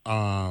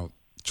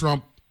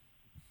Trump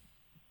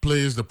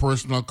plays the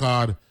personal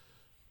card,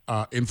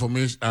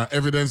 information,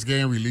 evidence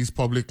getting released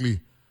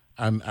publicly,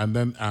 and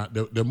then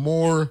the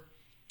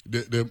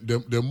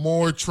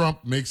more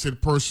Trump makes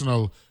it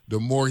personal, the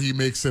more he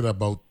makes it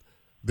about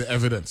the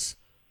evidence.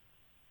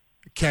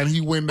 Can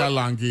he win that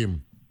long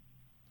game,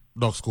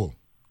 Doc School?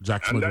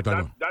 Jack Smith.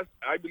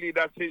 I believe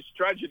that's his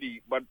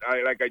tragedy. But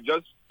I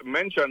just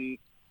mentioned,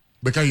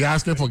 because you're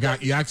asking for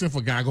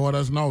gag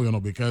orders now,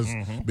 because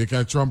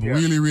Trump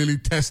really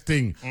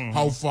testing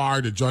how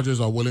far the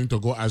judges are willing to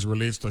go as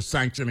relates to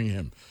sanctioning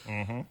him.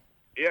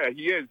 Yeah,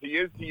 he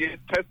is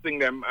testing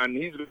them, and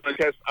he's going to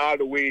test all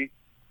the way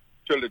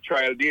till the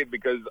trial date,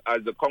 because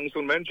as the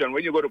counsel mentioned,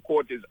 when you go to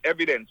court, it's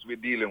evidence we're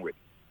dealing with.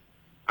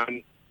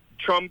 And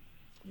Trump's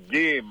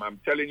game, I'm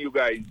telling you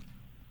guys,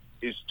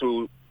 is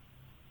to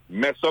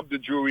mess up the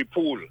jury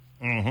pool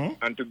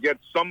and to get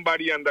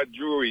somebody on that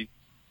jury,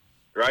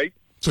 right?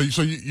 So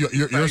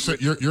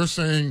you're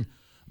saying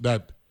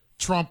that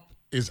Trump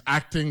is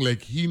acting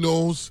like he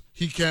knows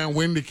he can't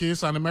win the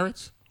case on the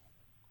merits?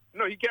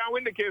 No, he can't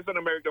win the case on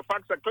the merits. The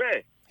facts are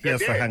clear. He has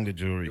to hang the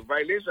jury. The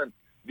violation.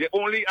 The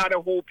only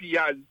other hope he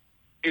has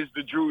is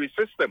the jury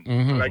system.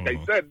 Like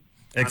I said,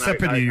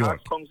 except in New York. I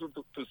asked counsel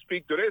to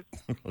speak to this.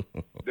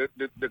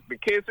 the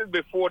cases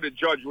before the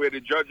judge, where the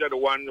judge is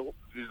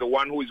the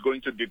one who is going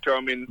to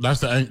determine.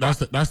 That's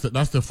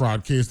the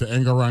fraud case, the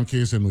Engeron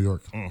case in New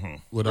York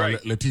with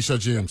Letitia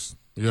James.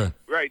 Yeah.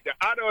 Right. The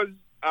others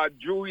are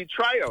jury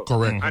trial.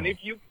 Correct. And if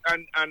you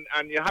and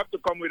you have to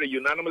come with a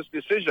unanimous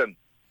decision.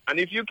 And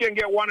if you can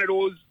get one of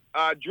those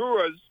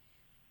jurors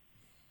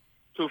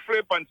to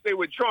flip and stay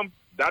with Trump,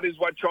 that is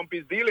what Trump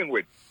is dealing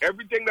with.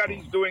 Everything that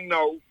he's doing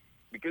now,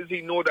 because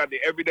he knows that the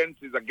evidence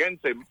is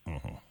against him,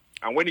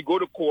 and when he go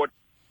to court,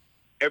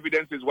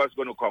 evidence is what's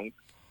going to count.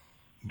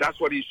 That's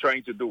what he's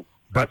trying to do.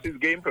 That's his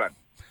game plan.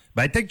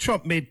 But I think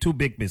Trump made two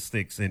big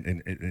mistakes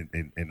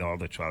in all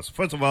the trials.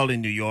 First of all, in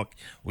New York,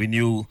 we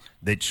knew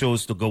they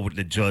chose to go with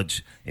the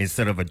judge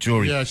instead of a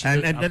jury. Yeah,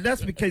 and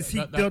that's because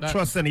he don't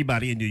trust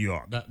anybody in New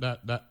York.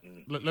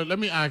 Let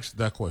me ask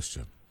that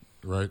question,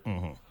 right?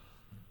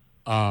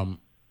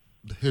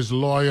 His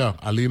lawyer,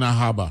 Alina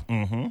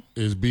Haba,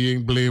 is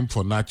being blamed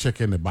for not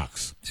checking the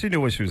box. She knew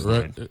what she was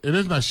doing. It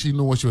isn't that she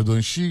knew what she was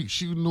doing.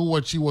 She knew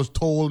what she was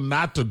told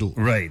not to do.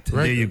 Right.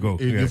 There you go.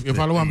 You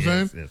follow what I'm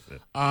saying?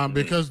 Yes.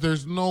 Because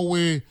there's no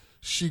way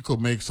she could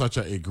make such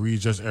an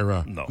egregious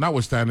error. No.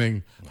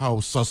 Notwithstanding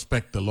how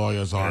suspect the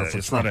lawyers are for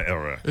it's Trump. Not an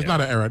error. It's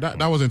not an error.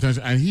 That was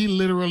intentional. And he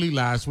literally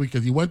last week,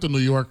 because he went to New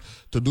York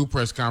to do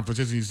press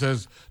conferences, he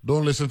says,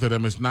 don't listen to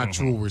them. It's not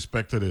true with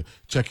respect to the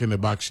checking the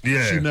box.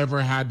 Yeah. She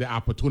never had the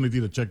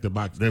opportunity to check the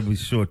box. Then we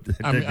showed the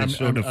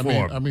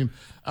form.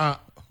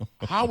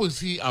 How is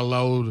he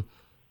allowed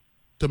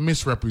to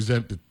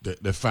misrepresent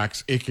the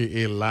facts,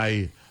 a.k.a.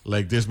 lie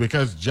like this?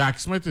 Because Jack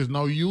Smith is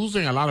now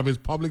using a lot of his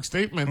public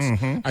statements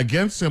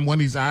against him when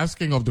he's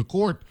asking of the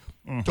court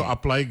to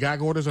apply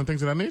gag orders and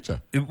things of that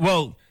nature.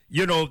 Well,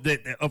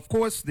 of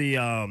course,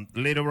 the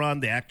later on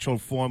the actual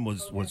form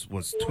was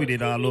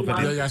tweeted all over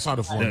I saw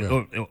the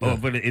form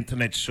over the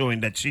internet,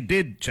 showing that she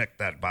did check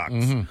that box,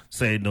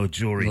 saying no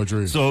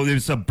jury. So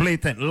it's a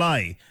blatant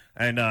lie,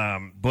 and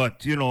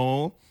but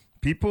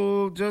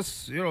people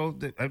just,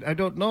 I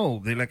don't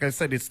know. Like I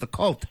said, it's the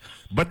cult.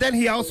 But then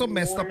he also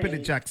messed up in the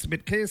Jack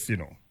Smith case,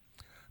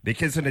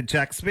 because in the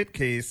Jack Smith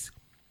case,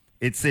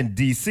 it's in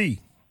D.C.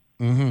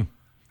 The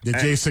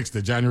J6,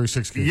 the January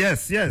 6th case.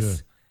 Yes. Yeah.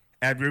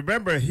 And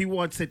remember, he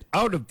wants it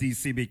out of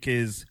D.C.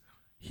 because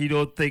he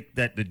don't think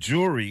that the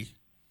jury,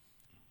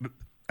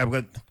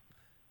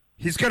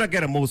 he's going to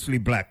get a mostly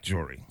black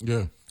jury.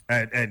 Yeah.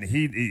 And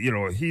he,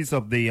 he's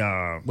of the.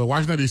 But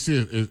Washington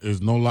D.C.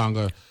 is no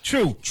longer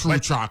true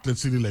chocolate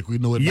city like we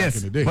know it back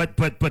in the day.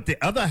 But the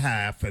other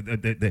half,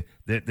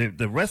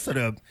 the rest of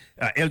the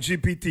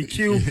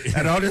LGBTQ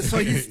and all this, so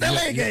you still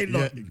ain't getting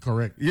nothing.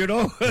 Correct.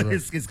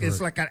 Correct.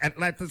 It's like an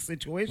Atlanta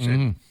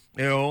situation.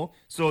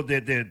 So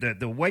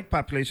the white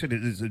population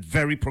is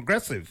very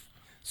progressive.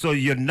 So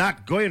you're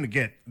not going to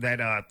get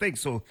that thing.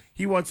 So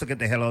he wants to get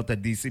the hell out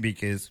of D.C.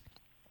 because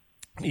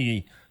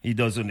he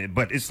doesn't,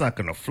 but it's not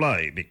going to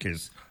fly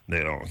because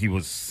he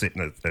was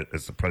sitting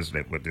as the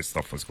president when this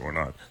stuff was going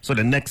on. So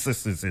the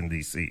nexus is in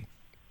D.C.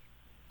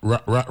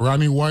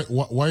 Ronnie,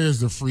 why is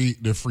the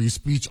free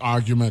speech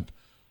argument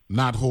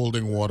not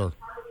holding water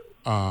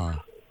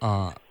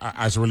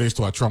as it relates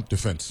to a Trump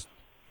defense?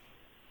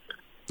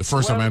 The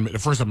First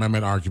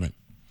Amendment argument.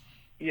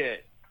 Yeah,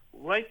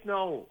 right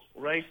now,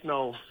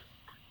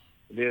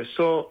 there's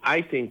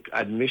I think,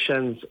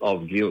 admissions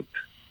of guilt.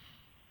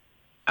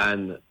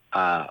 And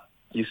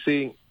you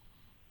see,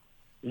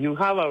 you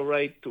have a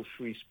right to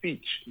free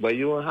speech, but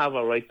you don't have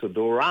a right to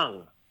do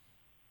wrong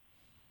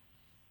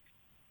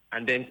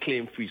and then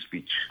claim free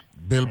speech.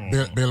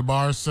 Bill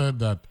Barr said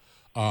that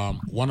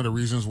one of the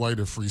reasons why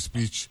the free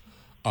speech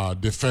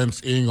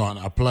defense ain't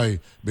gonna apply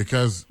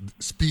because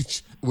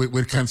speech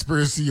with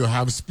conspiracy you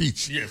have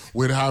speech. Yes.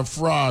 With have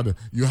fraud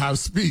you have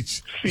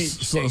speech.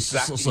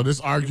 So this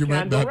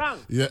argument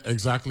that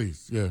exactly.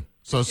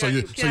 So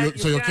you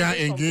can't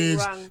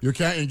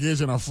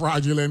engage in a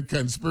fraudulent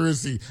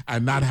conspiracy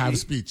and not have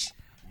speech.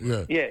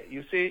 Yeah. Yeah.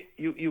 You say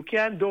you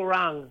can't do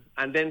wrong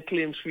and then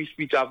claim free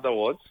speech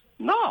afterwards.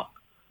 No.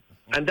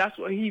 And that's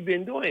what he's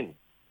been doing.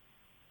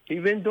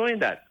 He's been doing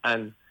that.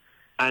 And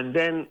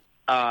then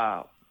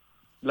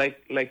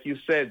like you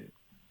said,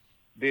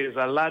 there's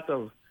a lot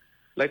of,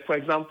 like, for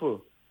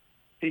example,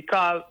 he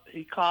called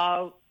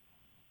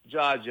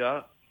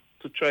Georgia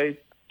to try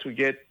to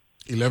get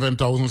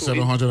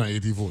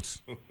 11,780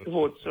 votes.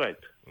 Votes, right.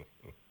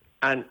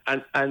 And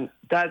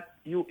that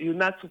you're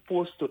not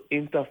supposed to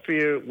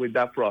interfere with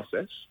that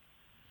process.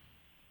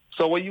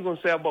 So what are you going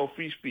to say about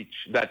free speech?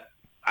 That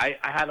I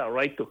had a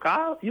right to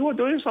call? You were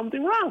doing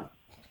something wrong.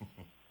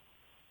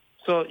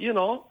 So,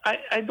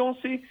 I don't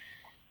see...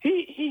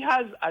 He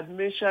has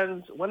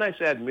admissions. When I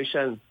say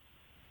admissions,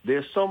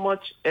 there's so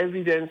much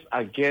evidence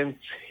against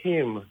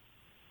him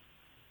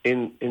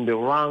in the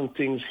wrong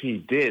things he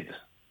did.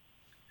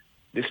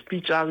 The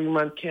speech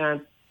argument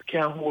can't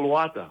hold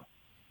water.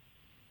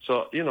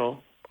 So,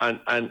 and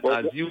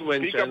as you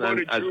mentioned... Speak about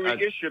the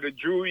jury issue,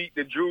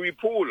 the jury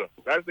pool.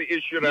 That's the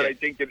issue that I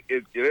think it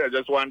is. I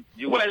just want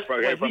you to hear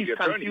from the attorney. He's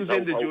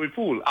confusing the jury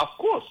pool. Of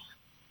course.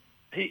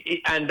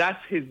 And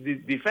that's his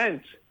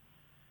defense.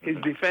 His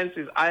defense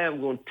is, I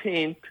am going to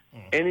taint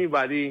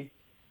anybody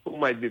who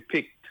might be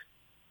picked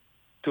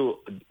to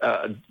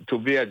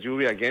be a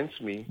jury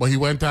against me. But he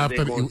went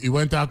after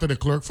the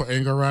clerk for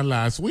Engeran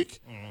last week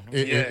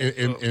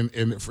in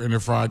the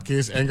fraud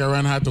case.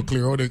 Engeran had to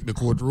clear out the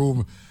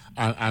courtroom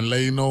and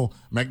let you know,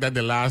 make that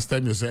the last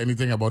time you say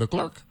anything about the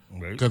clerk,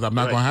 because I'm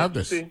not going to have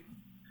this. See,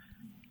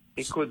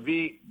 it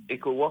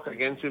could work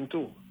against him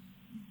too,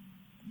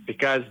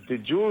 because the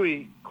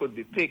jury could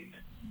be picked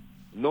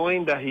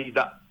knowing that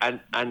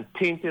and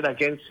tainted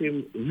against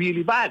him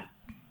really bad.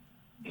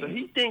 So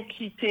he think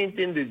he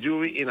tainted the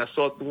jury in a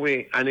certain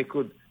way, and it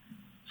could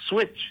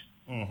switch.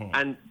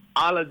 And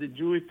all of the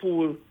jury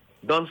pool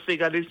don't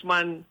figure this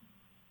man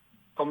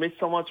commit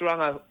so much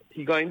wrong as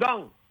he going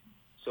down.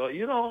 So,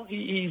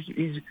 he's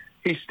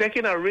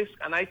taking a risk,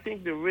 and I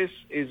think the risk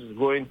is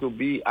going to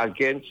be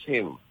against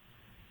him.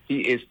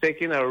 He is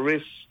taking a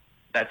risk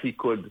that he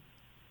could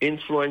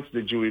influence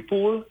the jury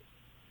pool,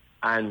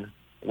 and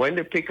when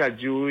they pick a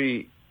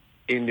jury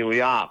in New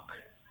York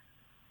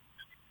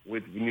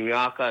with New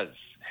Yorkers,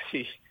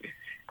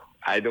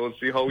 I don't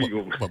see how you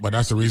go. But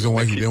that's the reason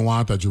why he didn't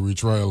want a jury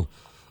trial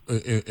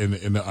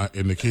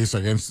in the case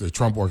against the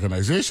Trump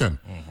organization,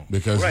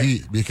 because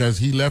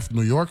he left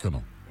New York,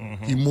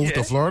 he moved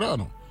to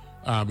Florida,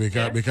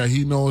 because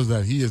he knows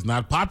that he is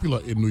not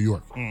popular in New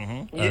York,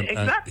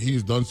 and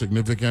he's done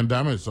significant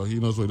damage. So he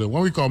knows what he did.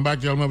 When we come back,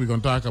 gentlemen, we're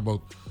going to talk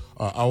about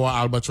our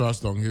albatross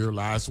down here.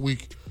 Last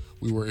week,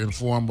 we were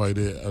informed by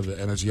the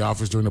Energy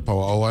Office during the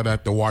power hour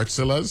that the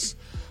Wartzillas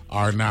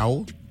are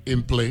now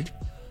in play.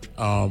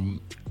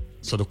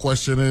 So the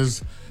question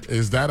is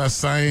that a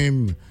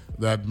sign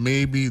that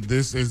maybe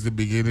this is the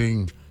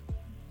beginning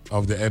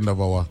of the end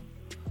of our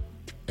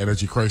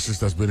energy crisis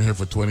that's been here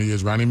for 20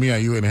 years? Ronnie, me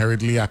and you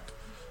inherited LEAC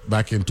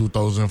back in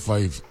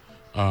 2005.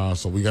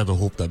 So we got to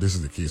hope that this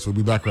is the case. We'll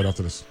be back right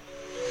after this.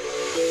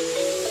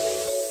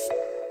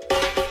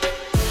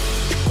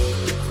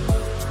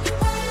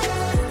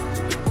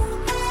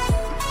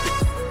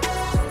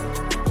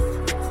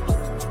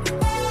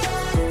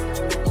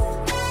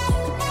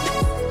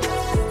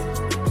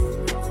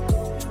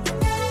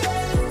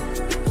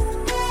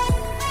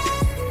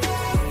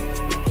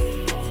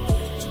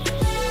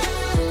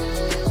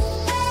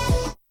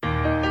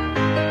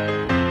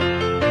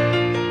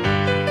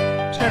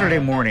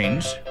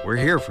 Mornings, we're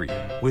here for you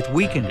with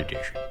Weekend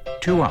Edition.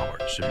 2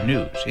 hours of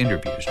news,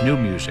 interviews, new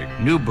music,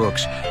 new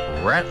books,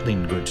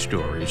 rattling good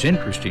stories,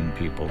 interesting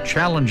people,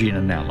 challenging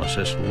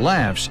analysis,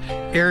 laughs,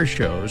 air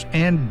shows,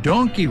 and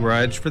donkey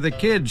rides for the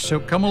kids. So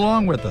come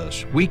along with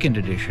us. Weekend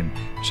Edition,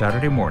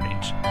 Saturday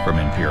mornings from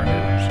NPR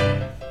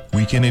News.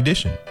 Weekend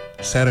Edition,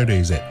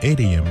 Saturdays at 8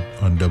 a.m.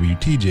 on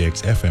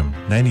WTJX FM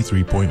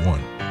 93.1.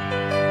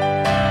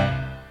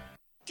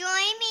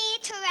 Join me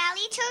to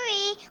rally to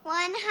read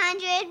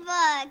 100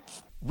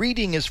 books.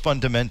 Reading is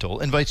Fundamental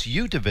invites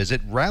you to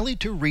visit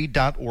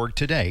rallytoread.org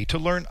today to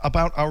learn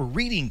about our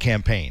reading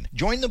campaign.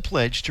 Join the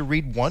pledge to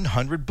read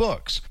 100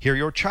 books. Hear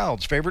your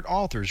child's favorite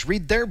authors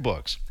read their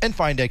books and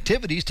find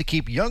activities to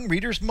keep young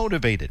readers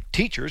motivated.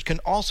 Teachers can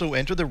also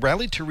enter the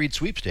Rally to Read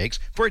sweepstakes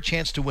for a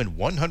chance to win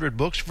 100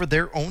 books for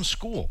their own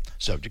school,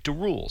 subject to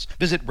rules.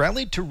 Visit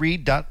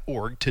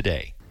rallytoread.org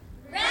today.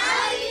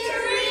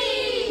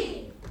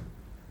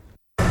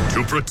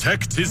 To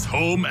protect his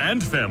home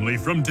and family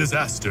from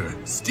disaster,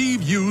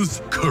 Steve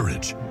used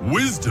courage,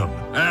 wisdom,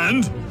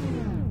 and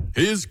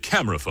his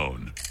camera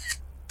phone.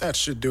 That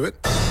should do it.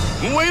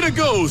 Way to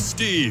go,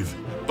 Steve!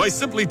 By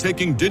simply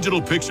taking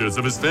digital pictures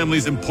of his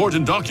family's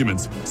important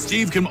documents,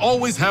 Steve can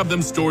always have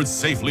them stored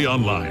safely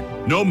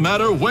online, no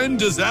matter when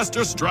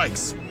disaster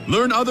strikes.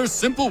 Learn other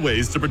simple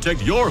ways to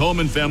protect your home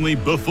and family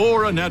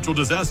before a natural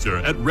disaster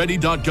at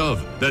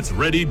ready.gov. That's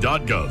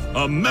ready.gov.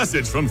 A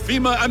message from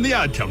FEMA and the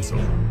Ad Council.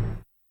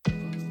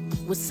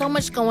 With so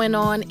much going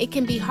on, it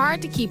can be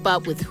hard to keep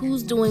up with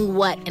who's doing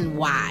what and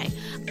why.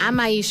 I'm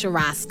Aisha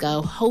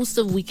Roscoe, host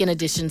of Weekend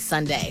Edition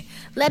Sunday,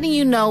 letting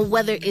you know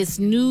whether it's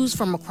news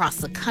from across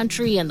the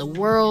country and the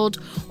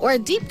world or a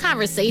deep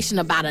conversation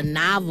about a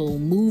novel,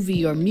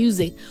 movie, or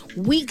music,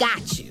 we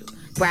got you.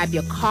 Grab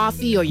your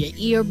coffee or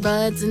your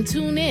earbuds and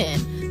tune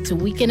in to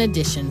Weekend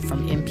Edition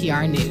from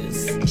NPR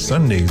News.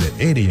 Sundays at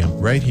 8 a.m.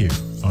 right here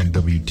on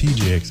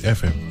WTJX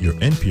FM, your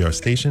NPR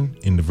station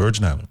in the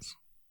Virgin Islands.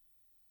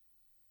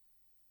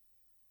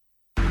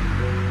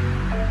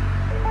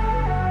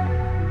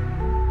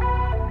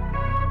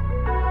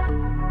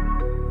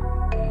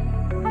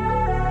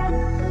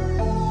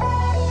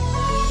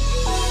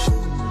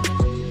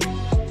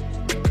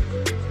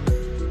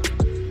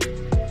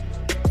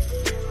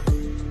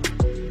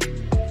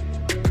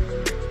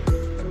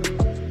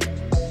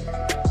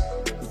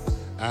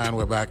 And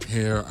we're back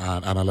here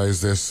and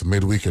analyze this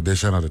midweek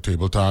edition of the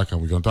Table Talk,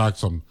 and we're going to talk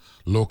some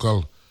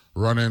local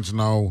run-ins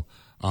now.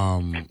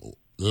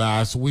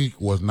 Last week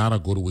was not a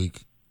good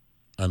week,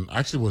 and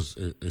actually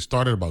it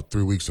started about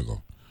 3 weeks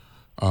ago,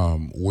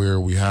 where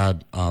we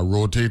had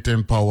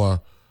rotating power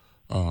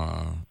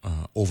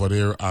over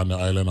there on the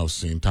island of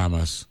St.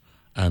 Thomas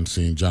and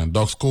St. John.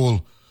 Doc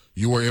School,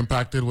 you were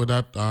impacted with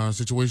that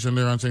situation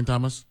there on St.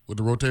 Thomas with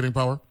the rotating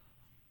power?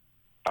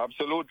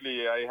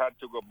 Absolutely. I had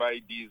to go buy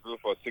diesel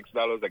for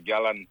 $6 a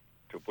gallon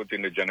to put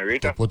in the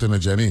generator. To put in the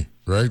Jenny,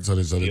 right? So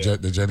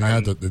the Jenny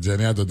had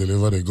to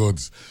deliver the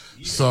goods.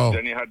 So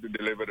Jenny had to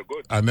deliver the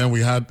goods. And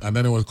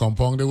then it was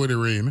compounded with the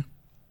rain,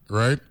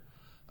 right?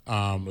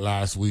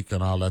 Last week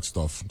and all that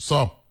stuff.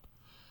 So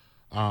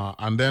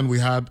and then we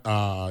had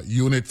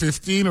Unit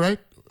 15, right?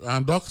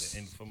 And Docs?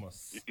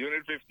 Infamous.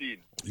 Unit 15.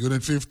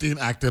 Unit 15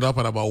 acted up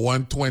at about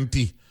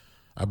 1:20.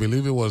 I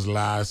believe it was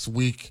last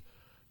week.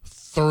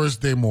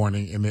 Thursday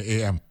morning in the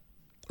AM,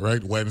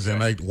 right? Wednesday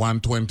night,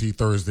 1:20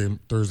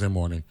 Thursday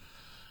morning.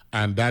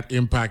 And that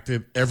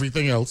impacted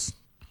everything else,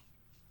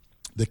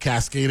 the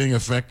cascading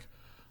effect,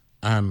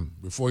 and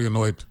before you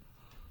know it,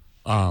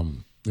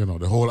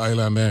 the whole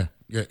island there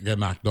get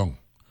knocked down.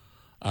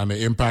 And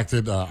it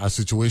impacted a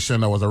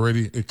situation that was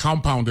it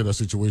compounded a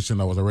situation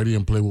that was already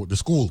in play with the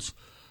schools,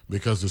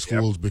 because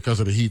because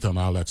of the heat and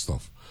all that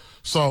stuff.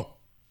 So,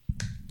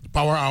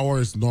 Power Hour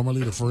is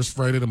normally the first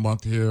Friday of the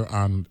month here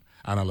on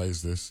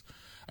Analyze This,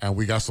 and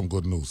we got some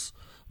good news.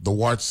 The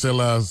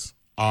Wartzillas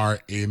are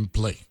in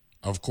play.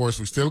 Of course,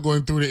 we're still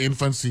going through the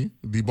infancy,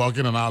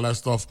 debugging and all that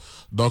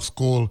stuff, Doc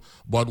School,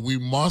 but we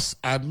must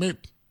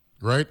admit,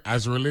 right,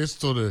 as it relates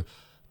to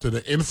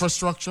the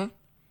infrastructure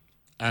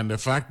and the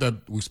fact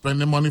that we're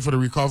spending money for the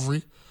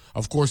recovery,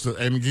 of course, the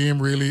end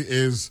game really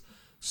is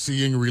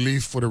seeing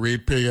relief for the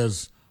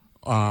ratepayers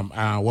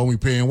when we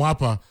pay in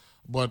WAPA,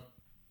 but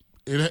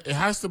it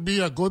has to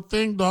be a good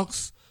thing,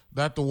 Docs,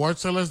 that the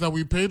Wartzillas that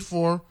we paid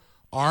for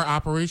are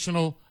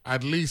operational,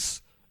 at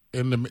least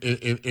in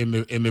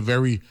the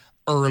very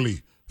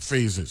early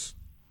phases.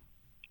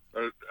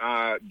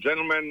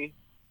 Gentlemen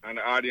and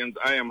the audience,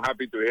 I am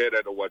happy to hear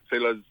that the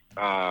Wartzillas.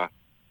 I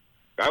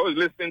was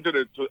listening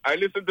I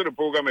listen to the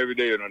program every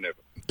day, Neville.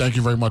 Thank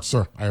you very much,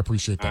 sir. I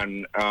appreciate that.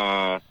 And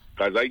as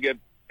I get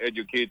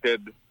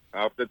educated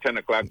after 10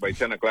 o'clock, by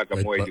 10 o'clock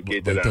I'm more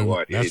educated than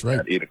what? That's right.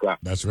 At 8 o'clock.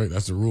 That's right.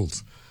 That's the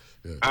rules.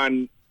 Yeah.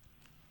 And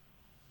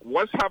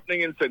what's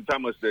happening in St.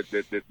 Thomas,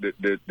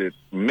 the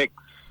mix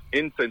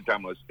in St.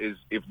 Thomas is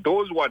if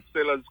those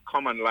Wartzillas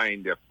come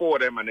online, there are 4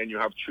 of them and then you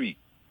have 3.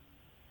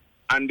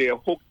 And they're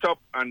hooked up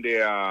and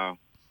they are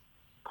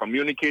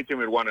communicating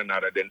with one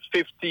another. Then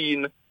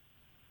 15,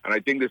 and I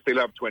think they still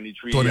have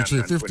 23. 23,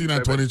 and 15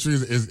 and 23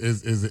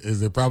 is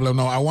the problem.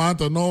 Now, I want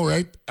to know,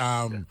 right?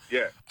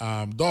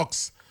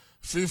 Docs,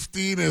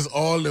 15 is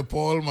all the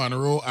Paul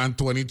Monroe and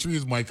 23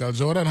 is Michael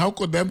Jordan. How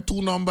could them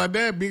 2 number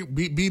there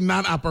be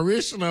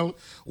non-operational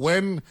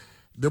when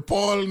the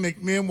Paul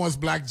nickname was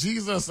Black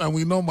Jesus and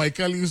we know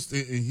Michael used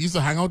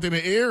to hang out in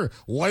the air?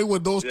 Why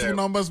would those 2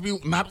 numbers be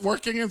not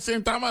working in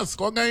St. Thomas?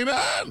 What's going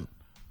on?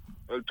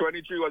 Well,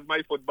 23 was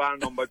my football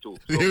number too.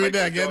 So Here we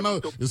again now.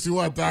 You see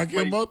what I'm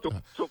talking about?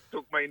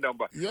 Took my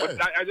number. Yeah.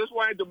 But I just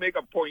wanted to make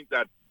a point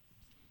that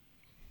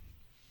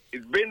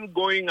It's been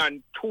going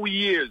on 2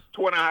 years,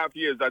 2.5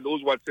 years that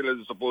those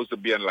Watsilas are supposed to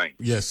be online.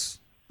 Yes,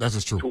 that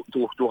is true.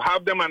 To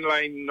have them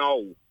online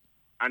now,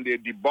 and they're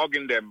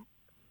debugging them,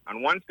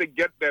 and once they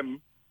get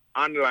them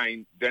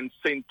online, then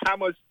St.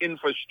 Thomas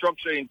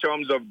infrastructure in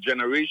terms of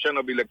generation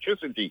of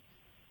electricity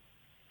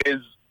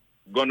is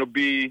going to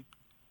be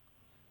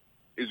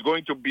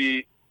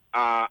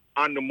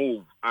on the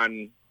move.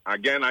 And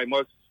again, I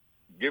must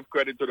give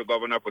credit to the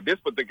governor for this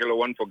particular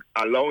one for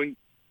allowing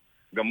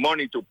the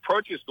money to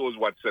purchase those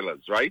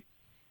Watsilas, right?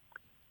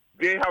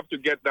 They have to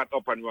get that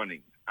up and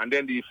running. And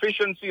then the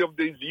efficiency of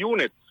these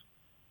units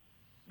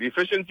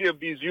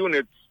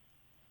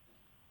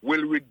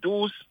will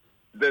reduce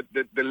the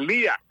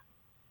LEAC,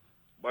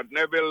 but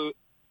Neville,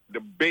 the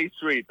base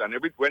rate. And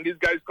when these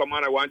guys come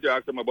on, I want to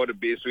ask them about the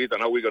base rate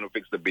and how we're going to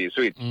fix the base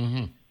rate.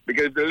 Mm-hmm.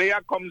 Because if the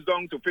LEAC comes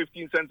down to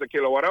 15 cents a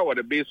kilowatt hour,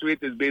 the base rate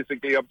is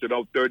basically up to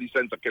now 30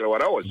 cents a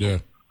kilowatt hour. Yeah.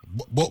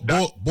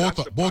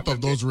 Both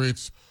of those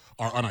rates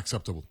are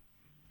unacceptable.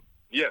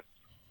 Yes.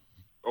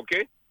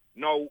 Okay?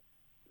 Now,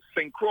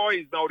 St. Croix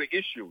is now the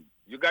issue.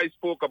 You guys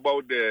spoke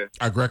about the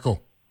Agreco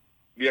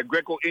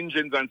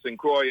engines on St.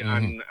 Croix,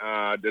 and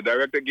the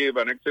director gave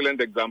an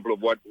excellent example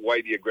of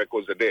why the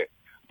Agrecos are there.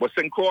 But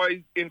St.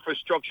 Croix's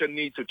infrastructure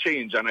needs to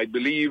change, and I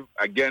believe,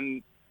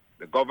 again,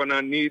 the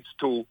governor needs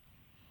to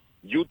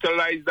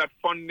utilize that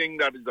funding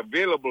that is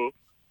available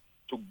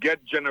to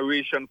get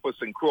generation for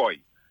St. Croix.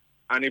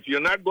 And if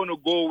you're not going to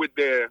go with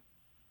the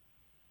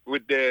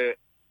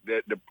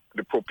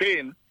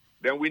propane,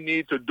 then we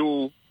need to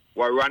do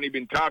what Ronnie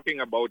been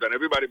talking about and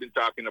everybody been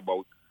talking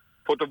about,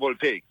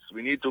 photovoltaics.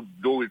 We need to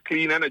do with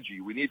clean energy.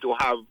 We need to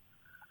have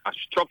a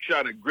structure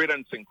and a grid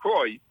in St.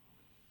 Croix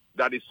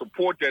that is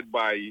supported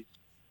by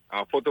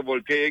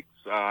photovoltaics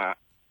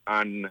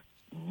and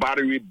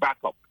battery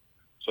backup.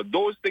 So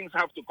those things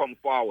have to come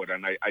forward,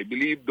 and I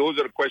believe those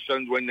are the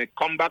questions when they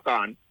come back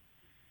on,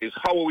 is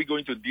how are we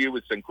going to deal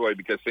with St. Croix?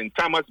 Because St.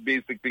 Thomas,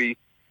 basically,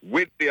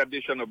 with the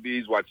addition of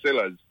these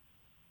Watsilas,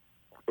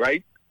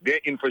 right, their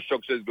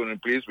infrastructure is going in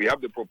place. We have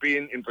the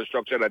propane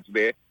infrastructure that's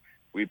there.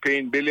 We're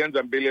paying billions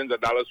and billions of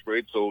dollars for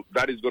it, so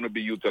that is going to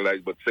be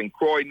utilized. But St.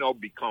 Croix now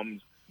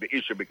becomes the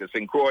issue because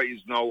St. Croix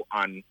is now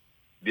on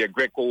the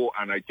Agreco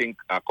and I think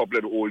a couple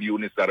of the old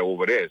units that are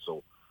over there.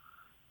 So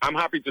I'm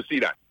happy to see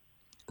that.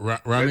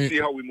 Ronnie, let's see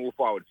how we move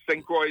forward.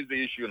 St. Croix is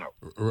the issue now.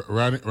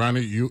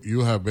 Ronnie,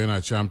 you have been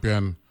a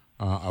champion,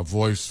 a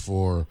voice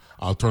for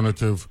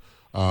alternative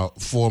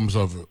forms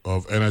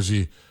of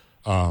energy.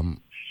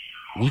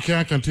 We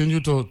can't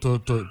continue to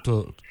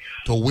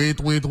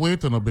wait,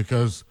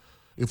 because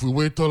if we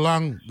wait too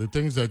long, the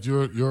things that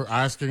you're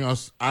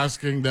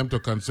asking them to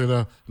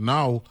consider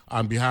now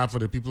on behalf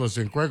of the people of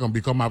St. Croix going to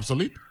become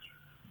obsolete.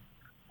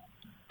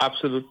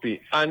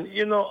 Absolutely, and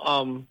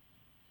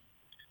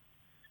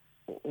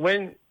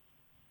when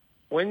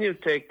you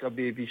take a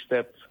baby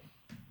step,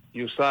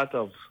 you sort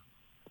of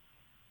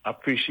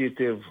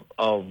appreciative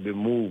of the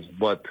move,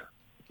 but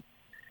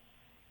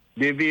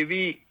the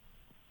baby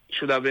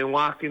should have been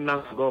walking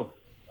long ago.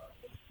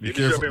 Be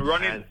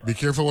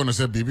careful when I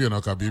say baby,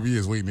 because baby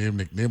is what name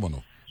nickname or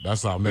no.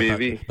 That's our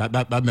baby. That's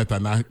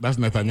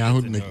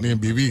Netanyahu's nickname,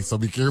 baby. So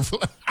be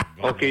careful.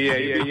 Okay,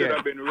 yeah. Should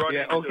have been running.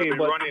 Yeah, okay,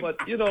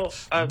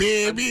 but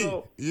baby.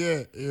 So,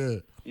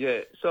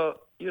 yeah.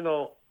 So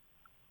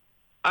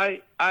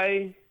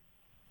I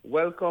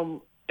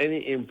welcome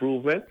any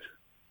improvement,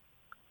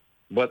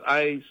 but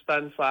I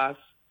stand fast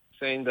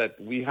saying that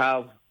we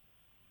have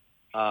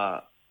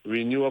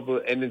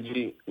renewable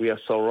energy. We are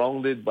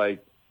surrounded by,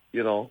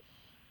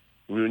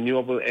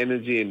 renewable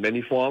energy in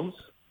many forms.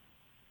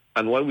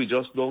 And why we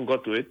just don't go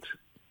to it,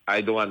 I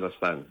don't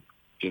understand.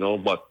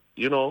 But,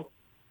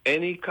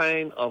 any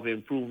kind of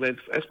improvement,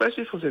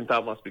 especially for St.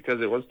 Thomas,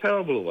 because it was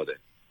terrible over there.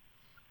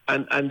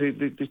 And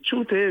the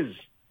truth is,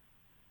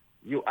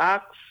 you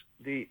ask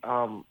the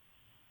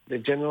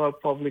general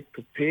public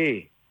to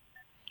pay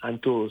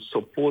and to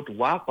support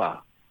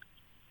WAPA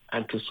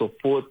and to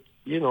support,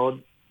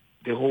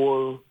 the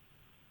whole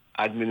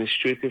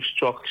administrative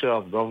structure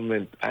of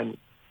government, and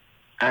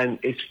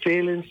it's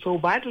failing so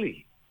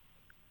badly.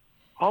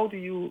 How do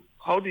you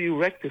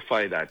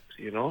rectify that,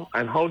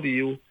 and how do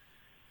you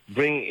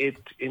bring it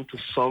into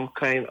some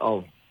kind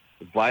of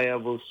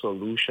viable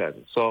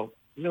solution? So,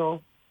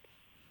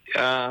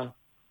 I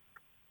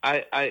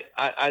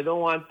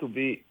don't want to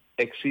be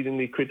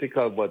exceedingly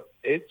critical, but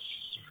it's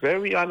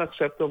very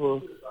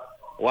unacceptable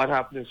what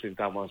happened in St.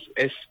 Thomas,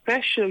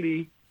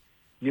 especially,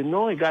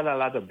 it got a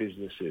lot of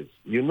businesses.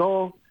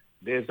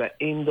 There's an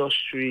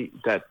industry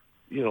that,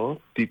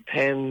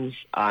 depends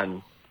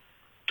on,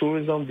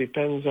 tourism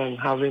depends on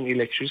having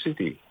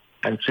electricity.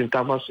 And St.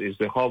 Thomas is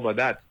the hub of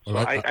that. So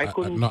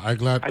I'm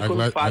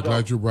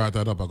glad you brought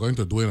that up. I'm going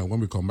to Dwayne, and when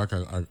we come back,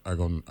 I'm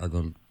going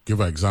to give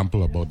an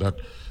example about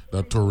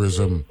that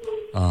tourism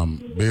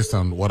based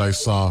on what I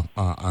saw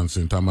on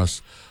St.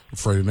 Thomas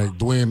Friday night.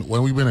 Dwayne,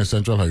 when we've been at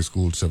Central High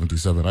School,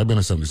 77, I've been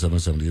at 77,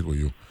 78 with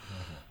you.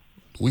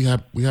 we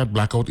had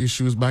blackout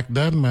issues back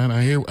then, man.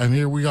 And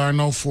here we are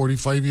now,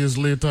 45 years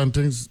later, and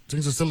things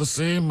are still the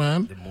same,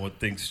 man. The more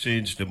things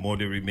change, the more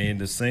they remain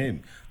the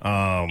same. You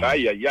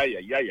like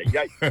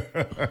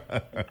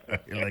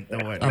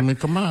that one? I mean,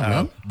 come on,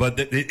 man. But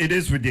it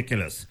is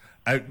ridiculous.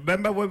 I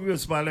remember when we were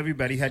small,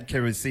 everybody had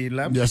kerosene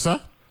lamps. Yes,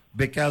 sir.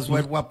 Because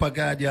when WAPA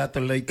got, you had to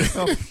light it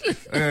up.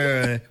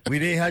 We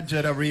didn't have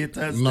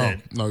generators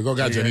then. No, you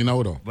got Jenny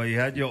now, though. But you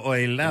had your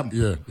oil lamp.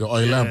 Yeah, your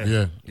oil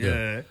lamp,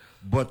 yeah.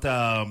 But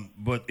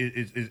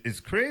it's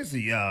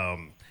crazy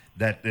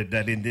that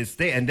in this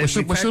day. And then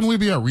but shouldn't we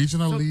be a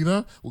regional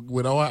leader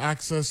with our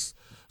access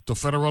to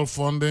federal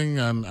funding?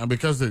 And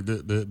because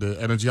the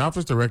Energy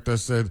Office Director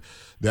said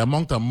the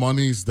amount of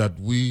monies that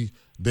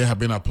they have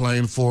been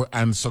applying for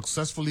and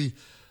successfully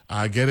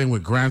getting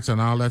with grants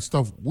and all that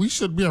stuff, we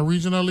should be a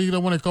regional leader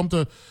when it comes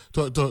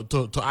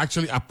to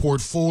actually a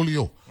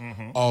portfolio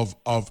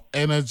of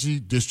energy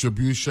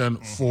distribution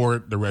for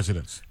the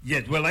residents.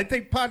 Yes, well, I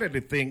think part of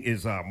the thing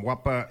is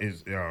WAPA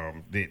is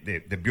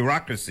the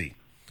bureaucracy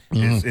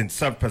is in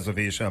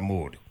self-preservation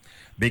mode,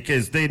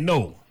 because they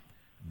know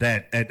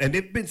that, and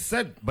it's been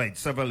said by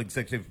several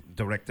executive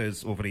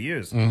directors over the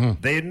years,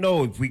 they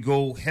know if we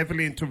go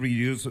heavily into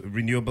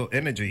renewable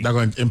energy, that's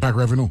going to impact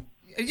revenue.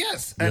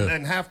 Yes,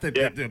 and half the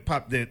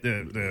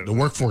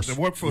workforce. The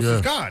workforce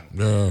is gone.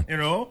 Yeah. You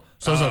know?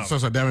 So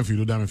it's a damn if you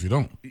do, damn if you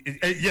don't.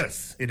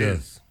 Yes, it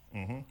is.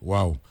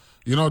 Wow.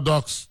 You know,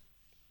 Docs,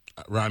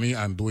 Ronnie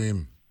and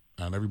Dwayne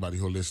and everybody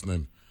who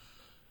listening,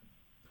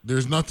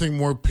 there's nothing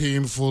more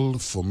painful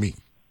for me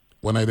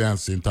when I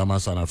dance in St.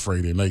 Thomas on a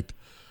Friday night.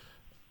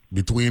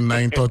 Between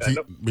 9:30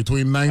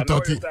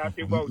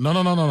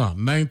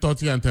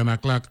 9:30 and 10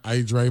 o'clock,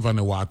 I drive on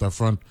the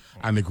waterfront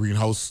and the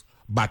greenhouse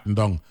batten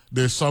down.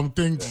 There's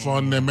something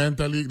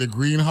fundamentally, the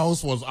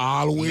greenhouse was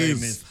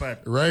always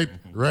right,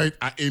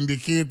 an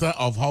indicator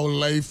of how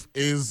life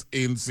is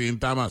in St.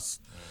 Thomas.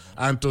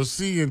 And to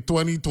see in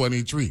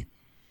 2023,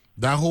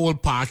 that whole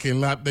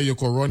parking lot there, you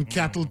could run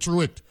cattle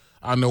through it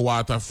on the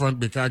waterfront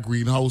because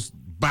greenhouse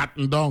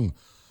batten down.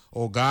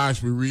 Oh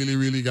gosh, we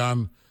really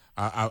gone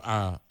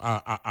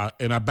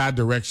in a bad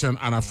direction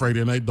on a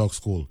Friday night dog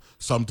school.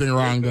 Something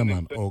wrong there,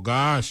 man. Oh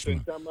gosh,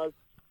 man.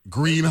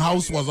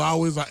 Greenhouse was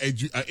always an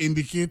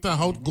indicator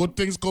how good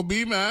things could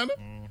be, man.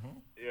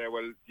 Yeah,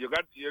 well, you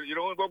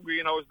don't go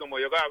greenhouse no more.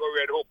 You gotta go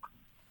Red Hook.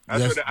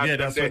 That's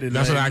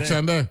what the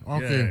action there.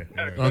 Okay,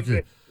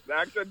 okay. The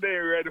action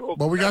there, Red Hook.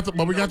 But we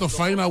got to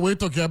find a way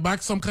to get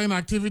back some kind of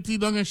activity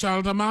done in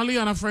Charlotte Mali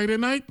on a Friday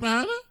night,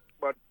 man.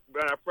 But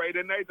on a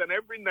Friday night and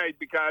every night,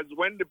 because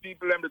when the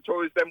people and the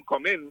tourists them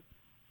come in,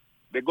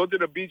 they go to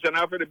the beach, and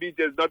after the beach,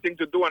 there's nothing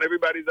to do, and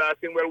everybody's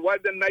asking, well,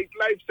 what's the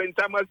nightlife? St.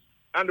 Thomas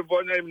and the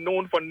Bourne are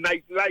known for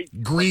nightlife.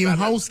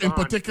 Greenhouse in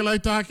particular,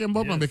 talking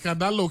about, man, because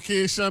that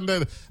location,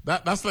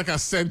 that's like a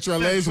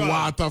centralized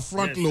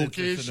waterfront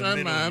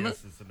location, man.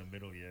 Yes, it's in the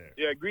middle,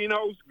 Yeah,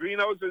 Greenhouse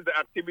is the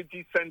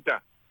activity center.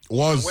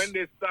 Was when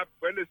they stop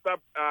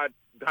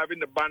having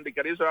the band,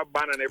 because they used to have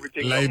band and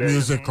everything. Live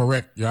music,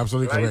 correct? You're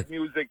absolutely correct. Live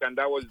music, and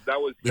that was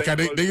because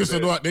they used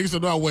to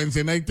do a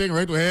Wednesday night thing,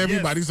 right? Where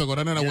everybody used to go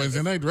down on a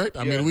Wednesday night, right?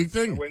 I mean, week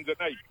thing. Wednesday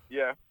night,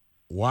 yeah.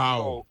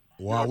 Wow.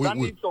 Wow, that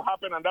needs to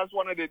happen, and that's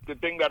one of the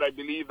things that I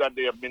believe that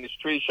the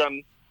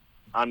administration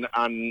and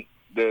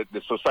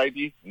the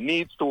society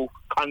needs to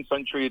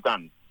concentrate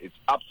on. It's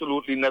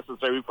absolutely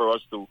necessary for us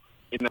to,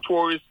 in a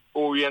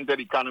tourist-oriented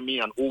economy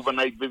and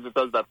overnight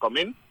visitors that come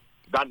in,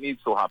 that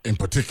needs to happen. In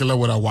particular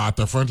with a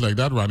waterfront like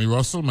that, Ronnie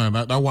Russell, man,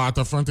 that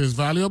waterfront is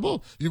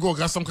valuable. You go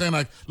got some kind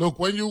of, look,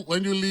 when you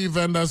leave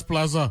Vendors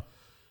Plaza,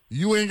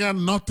 you ain't got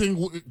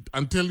nothing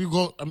until you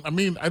go, I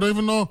mean, I don't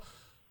even know.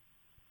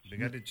 They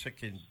got the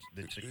chicken.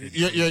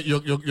 Yeah, you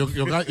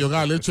got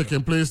a little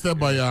chicken place there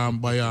by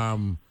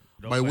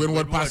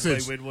Windward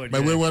Passage. By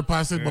Windward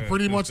Passage. But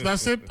pretty much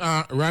that's it,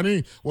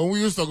 Ronnie. When we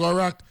used to go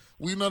rock,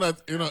 we know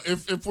that,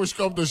 if push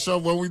come to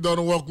shove, when we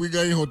done work, we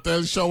get in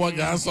hotel shower,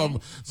 get some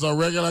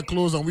regular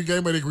clothes, and we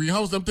get by the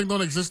greenhouse. Them things don't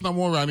exist no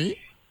more, Ronnie.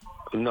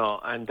 No,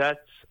 and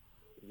that's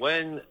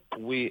when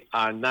we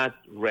are not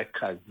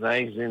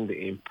recognizing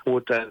the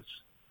importance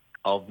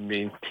of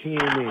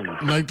maintaining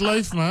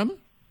nightlife, man.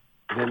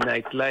 The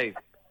nightlife,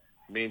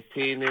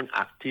 maintaining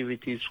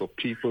activities for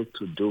people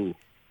to do,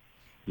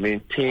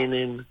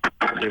 maintaining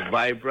the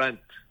vibrant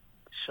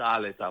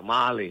Charlotte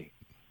Mali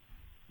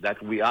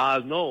that we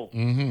all know,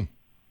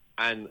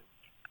 and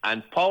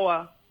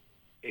power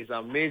is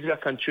a major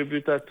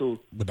contributor to.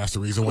 But that's the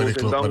reason why they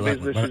close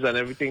businesses and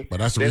everything. But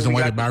that's the reason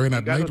why they're barring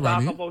at night,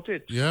 Ronnie. Talk about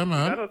it. Yeah,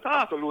 man.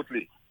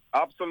 Absolutely.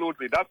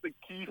 That's the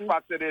key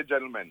factor there,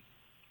 gentlemen.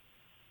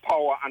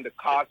 Power and the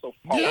cost of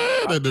power.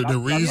 Yeah,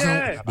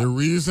 the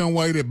reason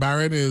why they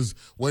barren is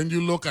when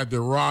you look at the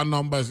raw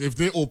numbers, if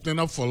they open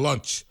up for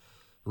lunch,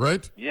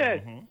 right? Yeah.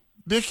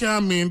 They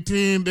can't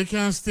maintain, they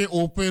can't stay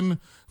open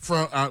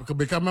for,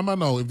 because remember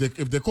now, if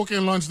they're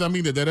cooking lunch, that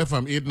means they're there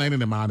from 8, 9 in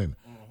the morning,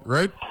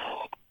 right?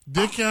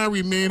 They can't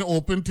remain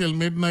open till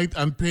midnight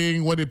and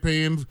paying what they're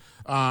paying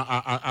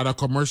at a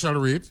commercial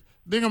rate.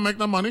 They gonna make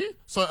the money.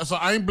 So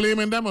I ain't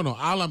blaming them or no.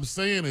 All I'm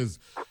saying is,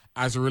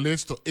 as it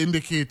relates to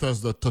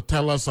indicators to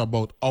tell us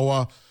about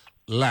our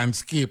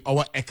landscape,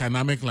 our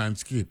economic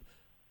landscape.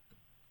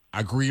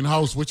 A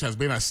greenhouse, which has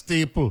been a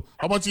staple.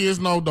 How much years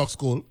now, Doc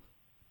School?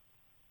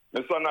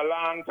 It's on a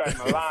long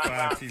time, a long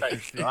time.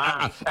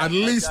 At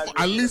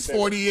least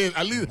 40 years.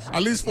 At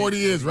least 40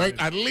 years, right?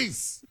 At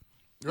least.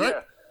 Right?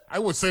 Yeah. I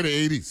would say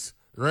the 80s,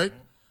 right?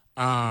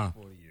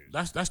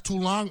 That's too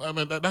long. I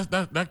mean,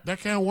 that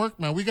can't work,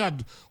 man. We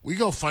got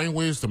find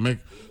ways to make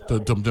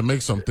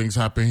some things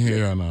happen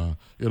here. And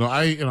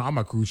I'm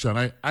a Crucian.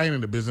 I ain't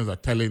in the business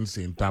of telling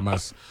St.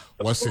 Thomas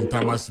what St.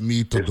 Thomas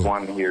need to do.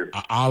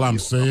 All I'm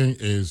saying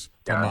is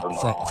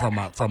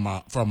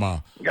from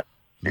a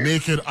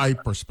naked eye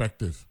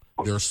perspective,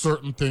 there are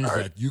certain things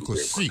that you could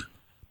see,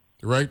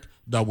 right,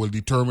 that will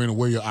determine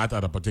where you're at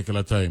a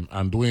particular time.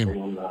 And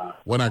Dwayne,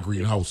 when a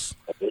greenhouse.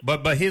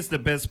 But here's the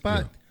best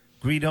part. Yeah.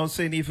 Greenhouse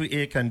ain't even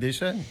air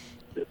conditioned.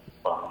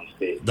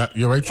 That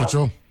you're right, for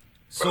sure.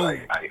 So,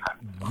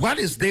 what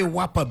is their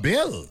WAPA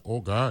bill?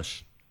 Oh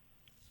gosh.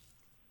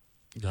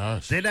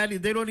 They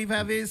don't even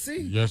have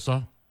AC. Yes,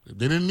 sir.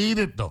 They didn't need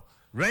it though.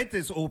 Right,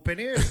 it's open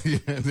air. Yeah,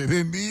 they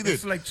didn't need it.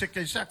 It's like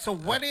chicken shack. So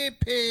what they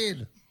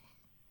paid?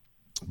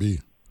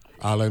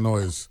 All I know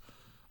is,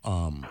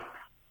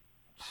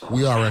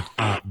 we are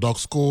at Doc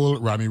School,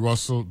 Ronnie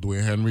Russell,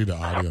 Dwayne Henry, the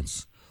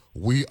audience.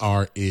 We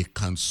are a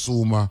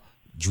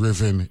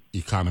consumer-driven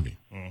economy.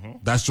 Mm-hmm.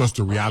 That's just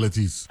the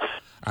realities.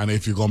 And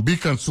if you're going to be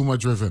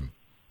consumer-driven,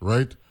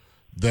 right,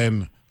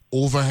 then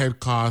overhead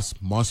costs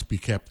must be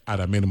kept at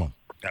a minimum.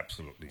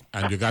 Absolutely.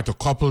 And you got to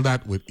couple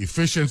that with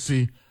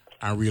efficiency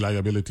and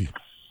reliability.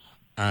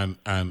 And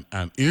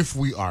if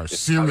we are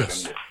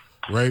serious,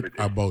 right,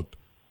 about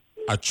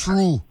a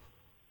true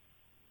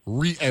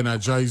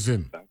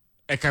re-energizing,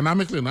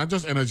 economically, not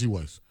just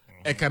energy-wise,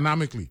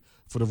 economically,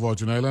 for the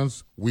Virgin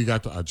Islands, we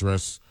got to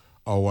address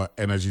our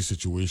energy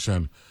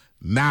situation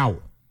now.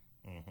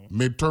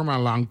 Mm-hmm. Midterm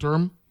and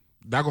long-term,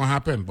 that's going to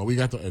happen, but we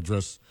got to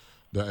address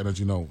the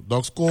energy now.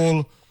 Doc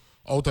School,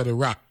 out of the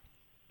rack.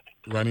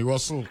 Ronnie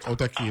Russell,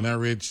 out of Keenan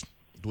Ridge.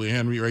 Dwayne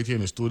Henry right here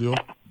in the studio.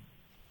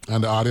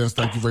 And the audience,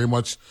 thank you very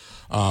much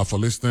for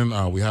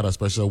listening. We had a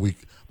special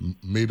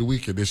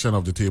midweek edition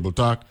of the Table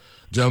Talk.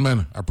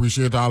 Gentlemen, I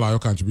appreciate all of your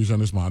contribution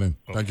this morning.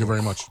 Thank you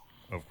very much.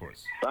 Of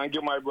course. Thank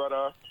you, my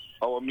brother.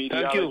 Our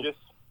meteorologist.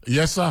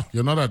 Yes, sir.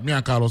 You know that me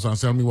and Carlos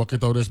Anselmi work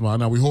it out this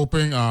morning. We're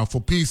hoping for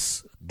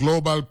peace,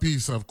 global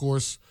peace, of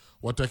course.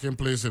 What's taking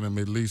place in the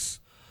Middle East,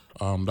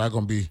 that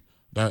gonna be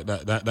that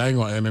ain't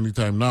gonna end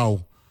anytime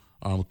now.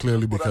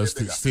 Clearly, because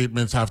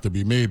statements have to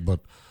be made,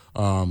 but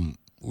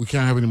we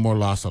can't have any more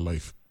loss of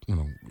life. You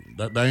know,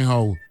 that ain't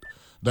how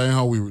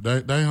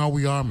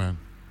we are, man.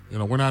 You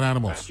know, we're not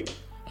animals,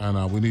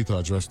 and we need to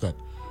address that.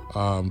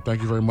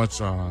 Thank you very much,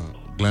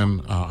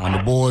 Glenn, on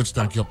the boards.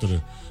 Thank you up to the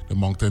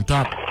mountain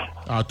top.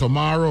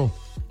 Tomorrow,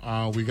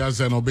 we got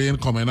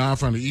Zenobane coming out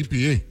from the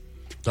EPA.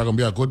 That's going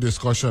to be a good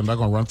discussion. That's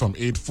going to run from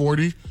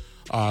 8:40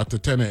 to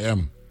 10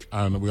 a.m.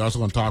 And we're also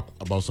going to talk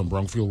about some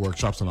brownfield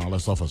workshops and all that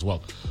stuff as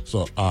well.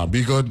 So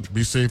be good,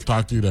 be safe.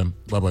 Talk to you then.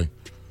 Bye-bye.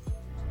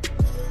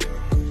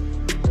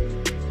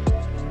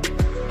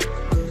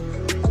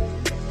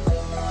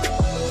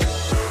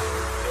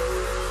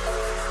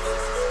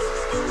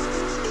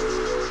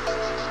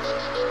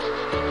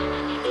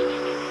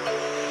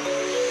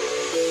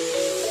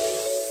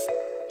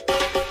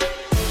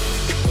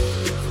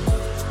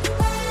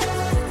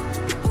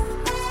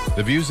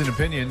 The views and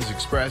opinions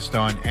expressed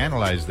on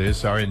Analyze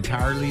This are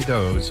entirely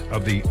those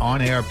of the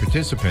on-air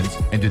participants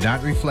and do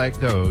not reflect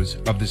those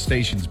of the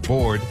station's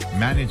board,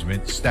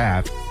 management,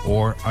 staff,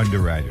 or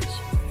underwriters.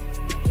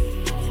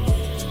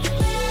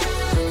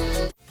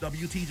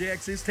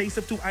 WTJX's Taste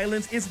of Two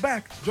Islands is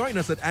back. Join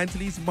us at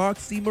Antilles Mark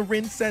C.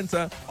 Marin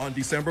Center on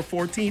December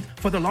 14th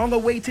for the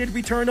long-awaited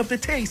return of the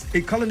Taste,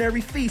 a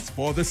culinary feast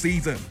for the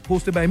season.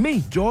 Hosted by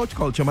me, George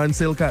Culturman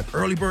Silcat.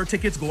 Early bird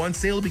tickets go on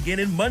sale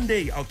beginning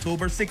Monday,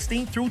 October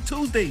 16th through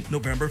Tuesday,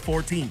 November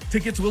 14th.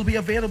 Tickets will be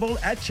available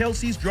at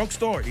Chelsea's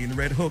Drugstore in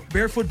Red Hook,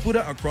 Barefoot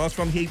Buddha across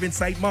from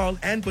Haven-Side Mall,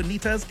 and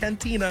Bonita's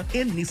Cantina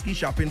in Niski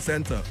Shopping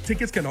Center.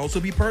 Tickets can also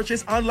be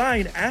purchased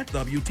online at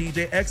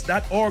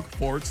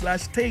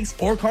wtjx.org/taste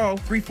or call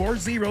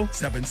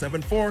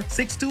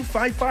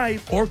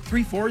 340-774-6255 or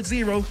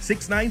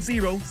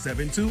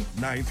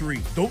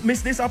 340-690-7293. Don't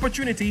miss this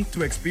opportunity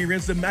to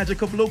experience the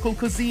magic of local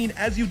cuisine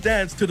as you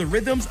dance to the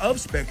rhythms of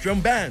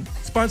Spectrum Band.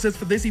 Sponsors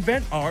for this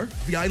event are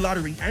VI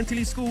Lottery,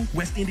 Antilles School,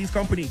 West Indies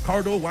Company,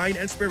 Cardo Wine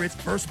and Spirits,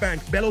 First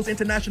Bank, Bellows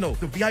International,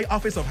 the VI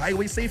Office of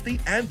Highway Safety,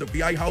 and the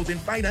VI Housing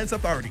Finance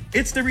Authority.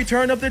 It's the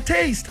return of the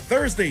Taste,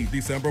 Thursday,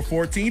 December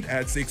 14th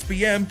at 6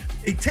 p.m.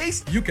 A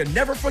taste you can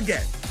never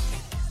forget.